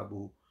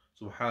کتابہ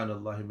سبحان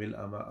اللہ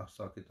ملء ما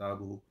احصى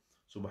کتابہ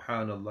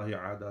سبحان اللہ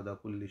عدد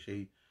کل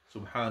شیء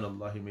سبحان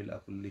اللہ ملء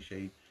کل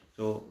شیء.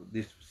 So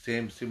this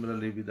same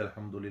similarly with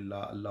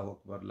alhamdulillah, Allahu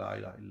Akbar, la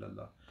ilaha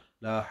illallah,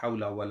 la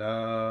hawla wa la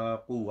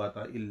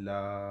quwwata illa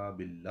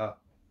billah.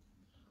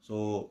 So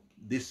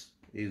this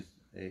is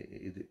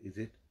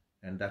it,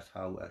 and that's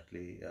how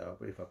actually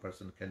if a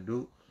person can do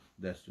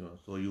that's, you know,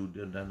 so you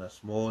done a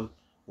small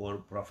or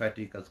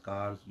prophetic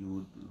azkars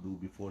you do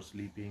before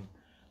sleeping.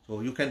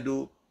 So you can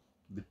do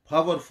the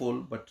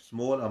powerful but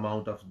small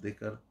amount of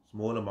dhikr,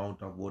 small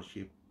amount of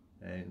worship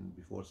and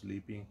before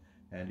sleeping,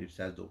 and it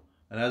says though.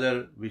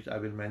 Another which I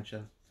will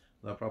mention,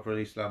 the Prophet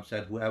Islam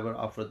said, whoever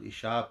offers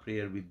Isha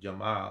prayer with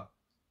Jama'ah,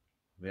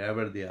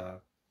 wherever they are,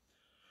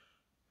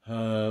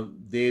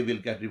 they will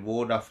get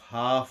reward of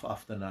half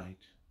of the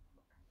night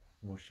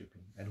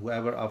worshipping. And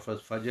whoever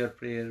offers Fajr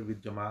prayer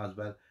with Jama'ah as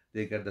well,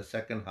 they get the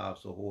second half,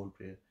 so whole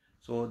prayer.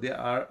 So there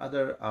are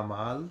other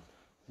amal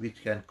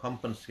which can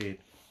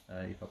compensate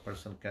if a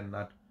person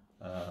cannot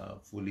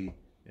fully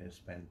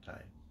spend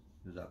time.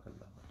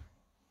 Jazakallah.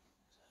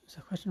 It's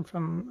a question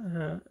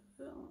from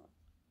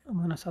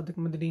Maulana Sadiq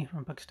Madani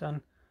from Pakistan.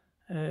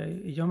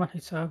 یوم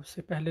الحساب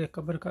سے پہلے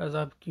قبر کا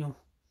عذاب کیوں؟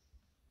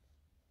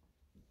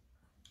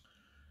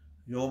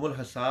 یوم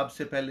الحساب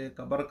سے پہلے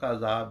قبر کا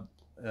عذاب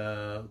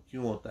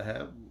کیوں ہوتا ہے؟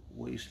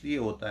 وہ اس لیے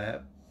ہوتا ہے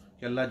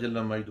کہ اللہ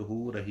جل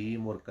مجدہ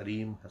رحیم اور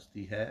کریم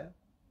ہستی ہے،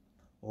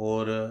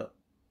 اور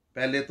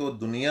پہلے تو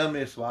دنیا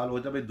میں سوال ہو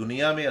جائے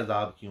دنیا میں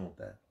عذاب کیوں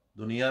ہوتا ہے.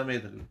 دنیا میں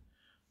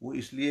وہ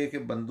اس لیے کہ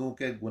بندوں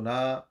کے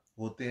گناہ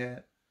ہوتے ہیں،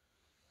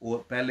 اور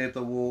پہلے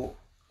تو وہ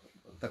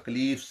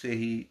تکلیف سے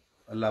ہی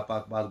اللہ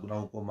پاک بعض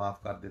گناہوں کو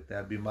معاف کر دیتا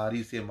ہے،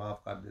 بیماری سے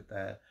معاف کر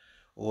دیتا ہے،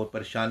 اور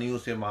پریشانیوں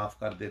سے معاف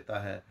کر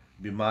دیتا ہے.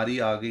 بیماری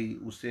آ گئی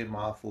اس سے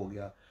معاف ہو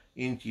گیا،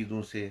 ان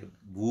چیزوں سے،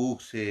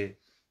 بھوک سے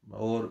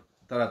اور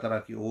طرح طرح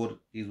کی اور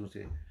چیزوں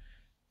سے.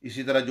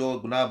 اسی طرح جو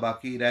گناہ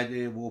باقی رہ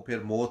جائے وہ پھر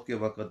موت کے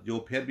وقت، جو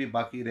پھر بھی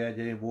باقی رہ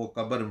جائے وہ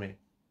قبر میں،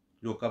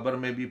 جو قبر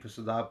میں بھی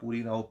سزا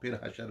پوری نہ ہو پھر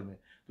حشر میں.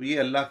 تو یہ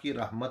اللہ کی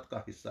رحمت کا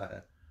حصہ ہے.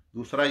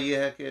 دوسرا یہ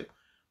ہے کہ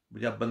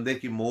جب بندے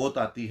کی موت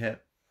آتی ہے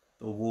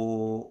تو وہ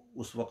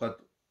اس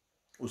وقت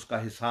اس کا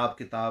حساب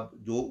کتاب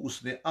جو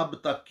اس نے اب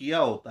تک کیا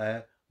ہوتا ہے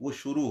وہ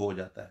شروع ہو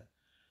جاتا ہے.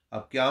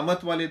 اب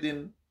قیامت والے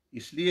دن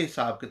اس لیے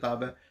حساب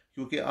کتاب ہے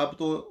کیونکہ اب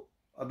تو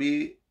ابھی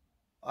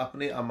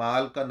اپنے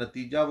اعمال کا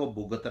نتیجہ وہ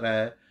بھگت رہا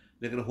ہے،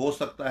 لیکن ہو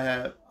سکتا ہے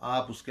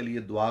آپ اس کے لیے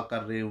دعا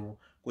کر رہے ہوں،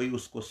 کوئی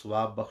اس کو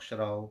ثواب بخش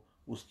رہا ہو،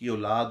 اس کی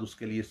اولاد اس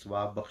کے لیے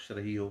ثواب بخش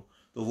رہی ہو،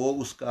 تو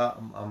وہ اس کا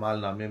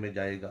اعمال نامے میں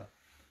جائے گا.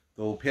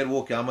 تو پھر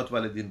وہ قیامت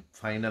والے دن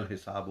فائنل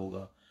حساب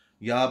ہوگا.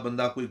 یا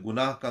بندہ کوئی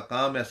گناہ کا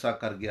کام ایسا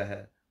کر گیا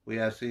ہے، کوئی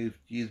ایسی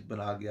چیز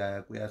بنا گیا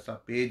ہے، کوئی ایسا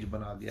پیج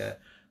بنا گیا ہے،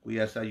 کوئی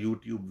ایسا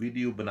یوٹیوب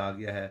ویڈیو بنا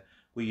گیا ہے،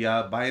 کوئی یا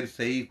باہر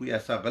سے ہی کوئی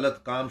ایسا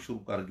غلط کام شروع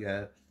کر گیا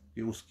ہے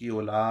کہ اس کی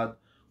اولاد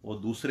اور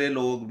دوسرے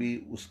لوگ بھی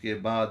اس کے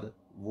بعد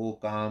وہ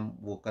کام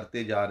وہ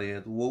کرتے جا رہے ہیں،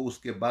 تو وہ اس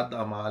کے بعد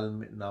اعمال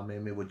نامے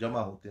میں وہ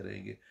جمع ہوتے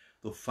رہیں گے.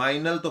 تو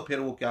فائنل تو پھر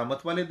وہ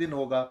قیامت والے دن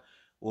ہوگا،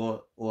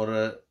 اور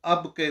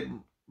اب کے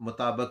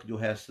مطابق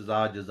جو ہے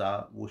سزا جزا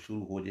وہ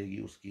شروع ہو جائے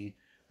گی اس کی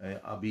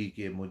ابھی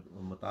کے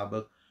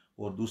مطابق.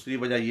 اور دوسری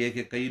وجہ یہ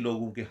کہ کئی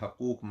لوگوں کے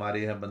حقوق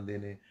مارے ہیں بندے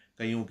نے،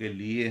 کئیوں کے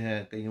لیے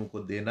ہیں، کئیوں کو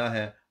دینا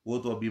ہے،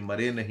 وہ تو ابھی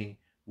مرے نہیں،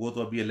 وہ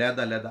تو ابھی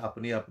علیحدہ علیحدہ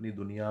اپنی اپنی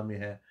دنیا میں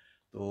ہے.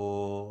 تو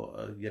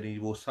یعنی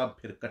وہ سب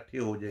پھر کٹھے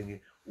ہو جائیں گے،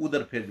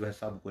 ادھر پھر جو ہے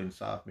سب کو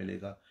انصاف ملے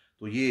گا.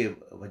 تو یہ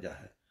وجہ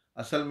ہے.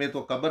 اصل میں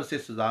تو قبر سے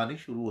سزا نہیں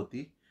شروع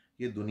ہوتی،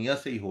 یہ دنیا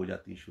سے ہی ہو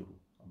جاتی شروع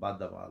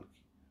بعد اعمال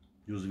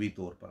کی جزوی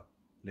طور پر،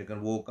 لیکن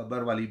وہ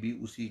قبر والی بھی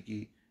اسی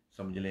کی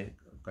سمجھ لیں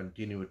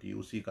کنٹینیوٹی،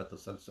 اسی کا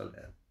تسلسل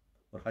ہے.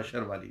 اور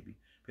حشر والی بھی،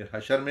 پھر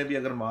حشر میں بھی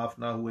اگر معاف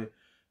نہ ہوئے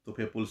تو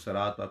پھر پل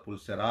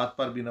صراط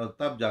پر بھی نہ ہو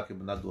تب جا کے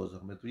بندہ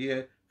دوزخ میں. تو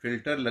یہ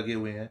فلٹر لگے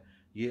ہوئے ہیں،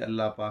 یہ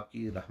اللہ پاک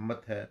کی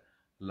رحمت ہے،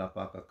 اللہ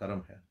پاک کا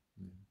کرم ہے.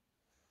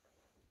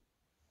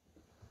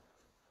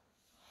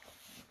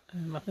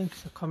 I think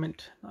it's a comment,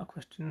 not a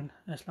question.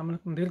 السلام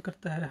علیکم. دل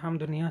کرتا ہے ہم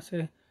دنیا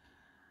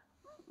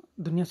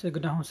سے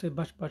گناہوں سے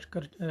بچ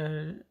کر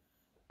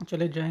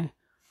چلے جائیں.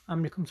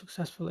 I'm become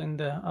successful in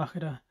the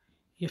آخرہ.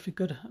 یہ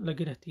فکر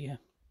لگی رہتی ہے.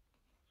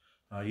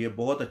 ہاں، یہ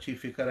بہت اچھی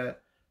فکر ہے.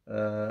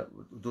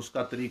 تو اس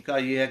کا طریقہ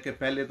یہ ہے کہ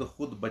پہلے تو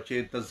خود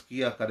بچے،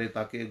 تزکیہ کرے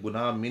تاکہ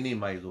گناہ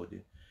منیمائز ہو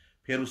جائے.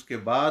 پھر اس کے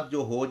بعد جو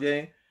ہو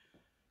جائیں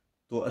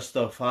تو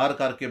استغفار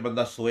کر کے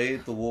بندہ سوئے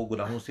تو وہ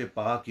گناہوں سے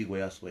پاک ہی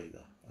گویا سوئے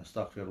گا.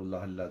 استغفر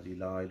اللہ الذی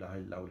لا الہ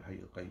الا هو الحی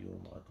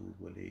القیوم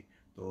واتوب الیہ،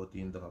 تو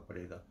 3 دفعہ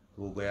پڑھے گا.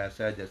 تو وہ گویا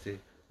ایسا ہے جیسے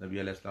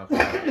نبی علیہ السلام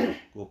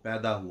کو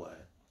پیدا ہوا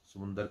ہے.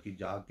 سمندر کی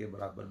جاگ کے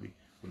برابر بھی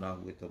گناہ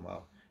ہوئے تو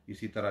معاف.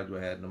 اسی طرح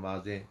جو ہے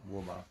نمازیں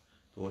وہ معاف.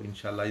 تو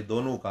انشاءاللہ یہ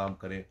دونوں کام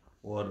کریں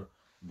اور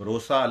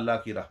بھروسہ اللہ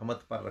کی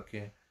رحمت پر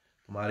رکھیں.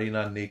 ہماری نہ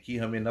نیکی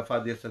ہمیں نفع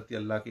دے سکتی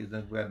اللہ کی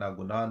اذن کے، نہ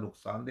گناہ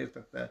نقصان دے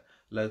سکتا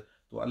ہے.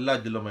 تو اللہ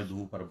جل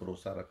مجدہ پر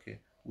بھروسہ رکھیں،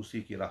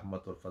 اسی کی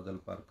رحمت اور فضل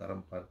پر،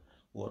 کرم پر،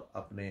 اور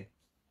اپنے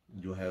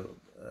جو ہے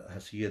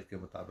حیثیت کے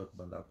مطابق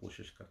بندہ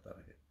کوشش کرتا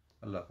رہے.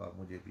 اللہ پاک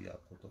مجھے بھی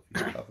آپ کو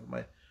توفیق عطا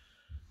فرمائے.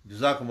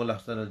 جزاکم اللہ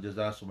احسن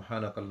الجزاء.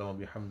 سبحانک اللہم و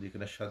بحمدک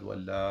نشہد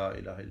ان لا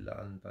الہ الا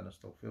انت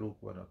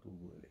نستغفرک و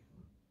نتوب الیک.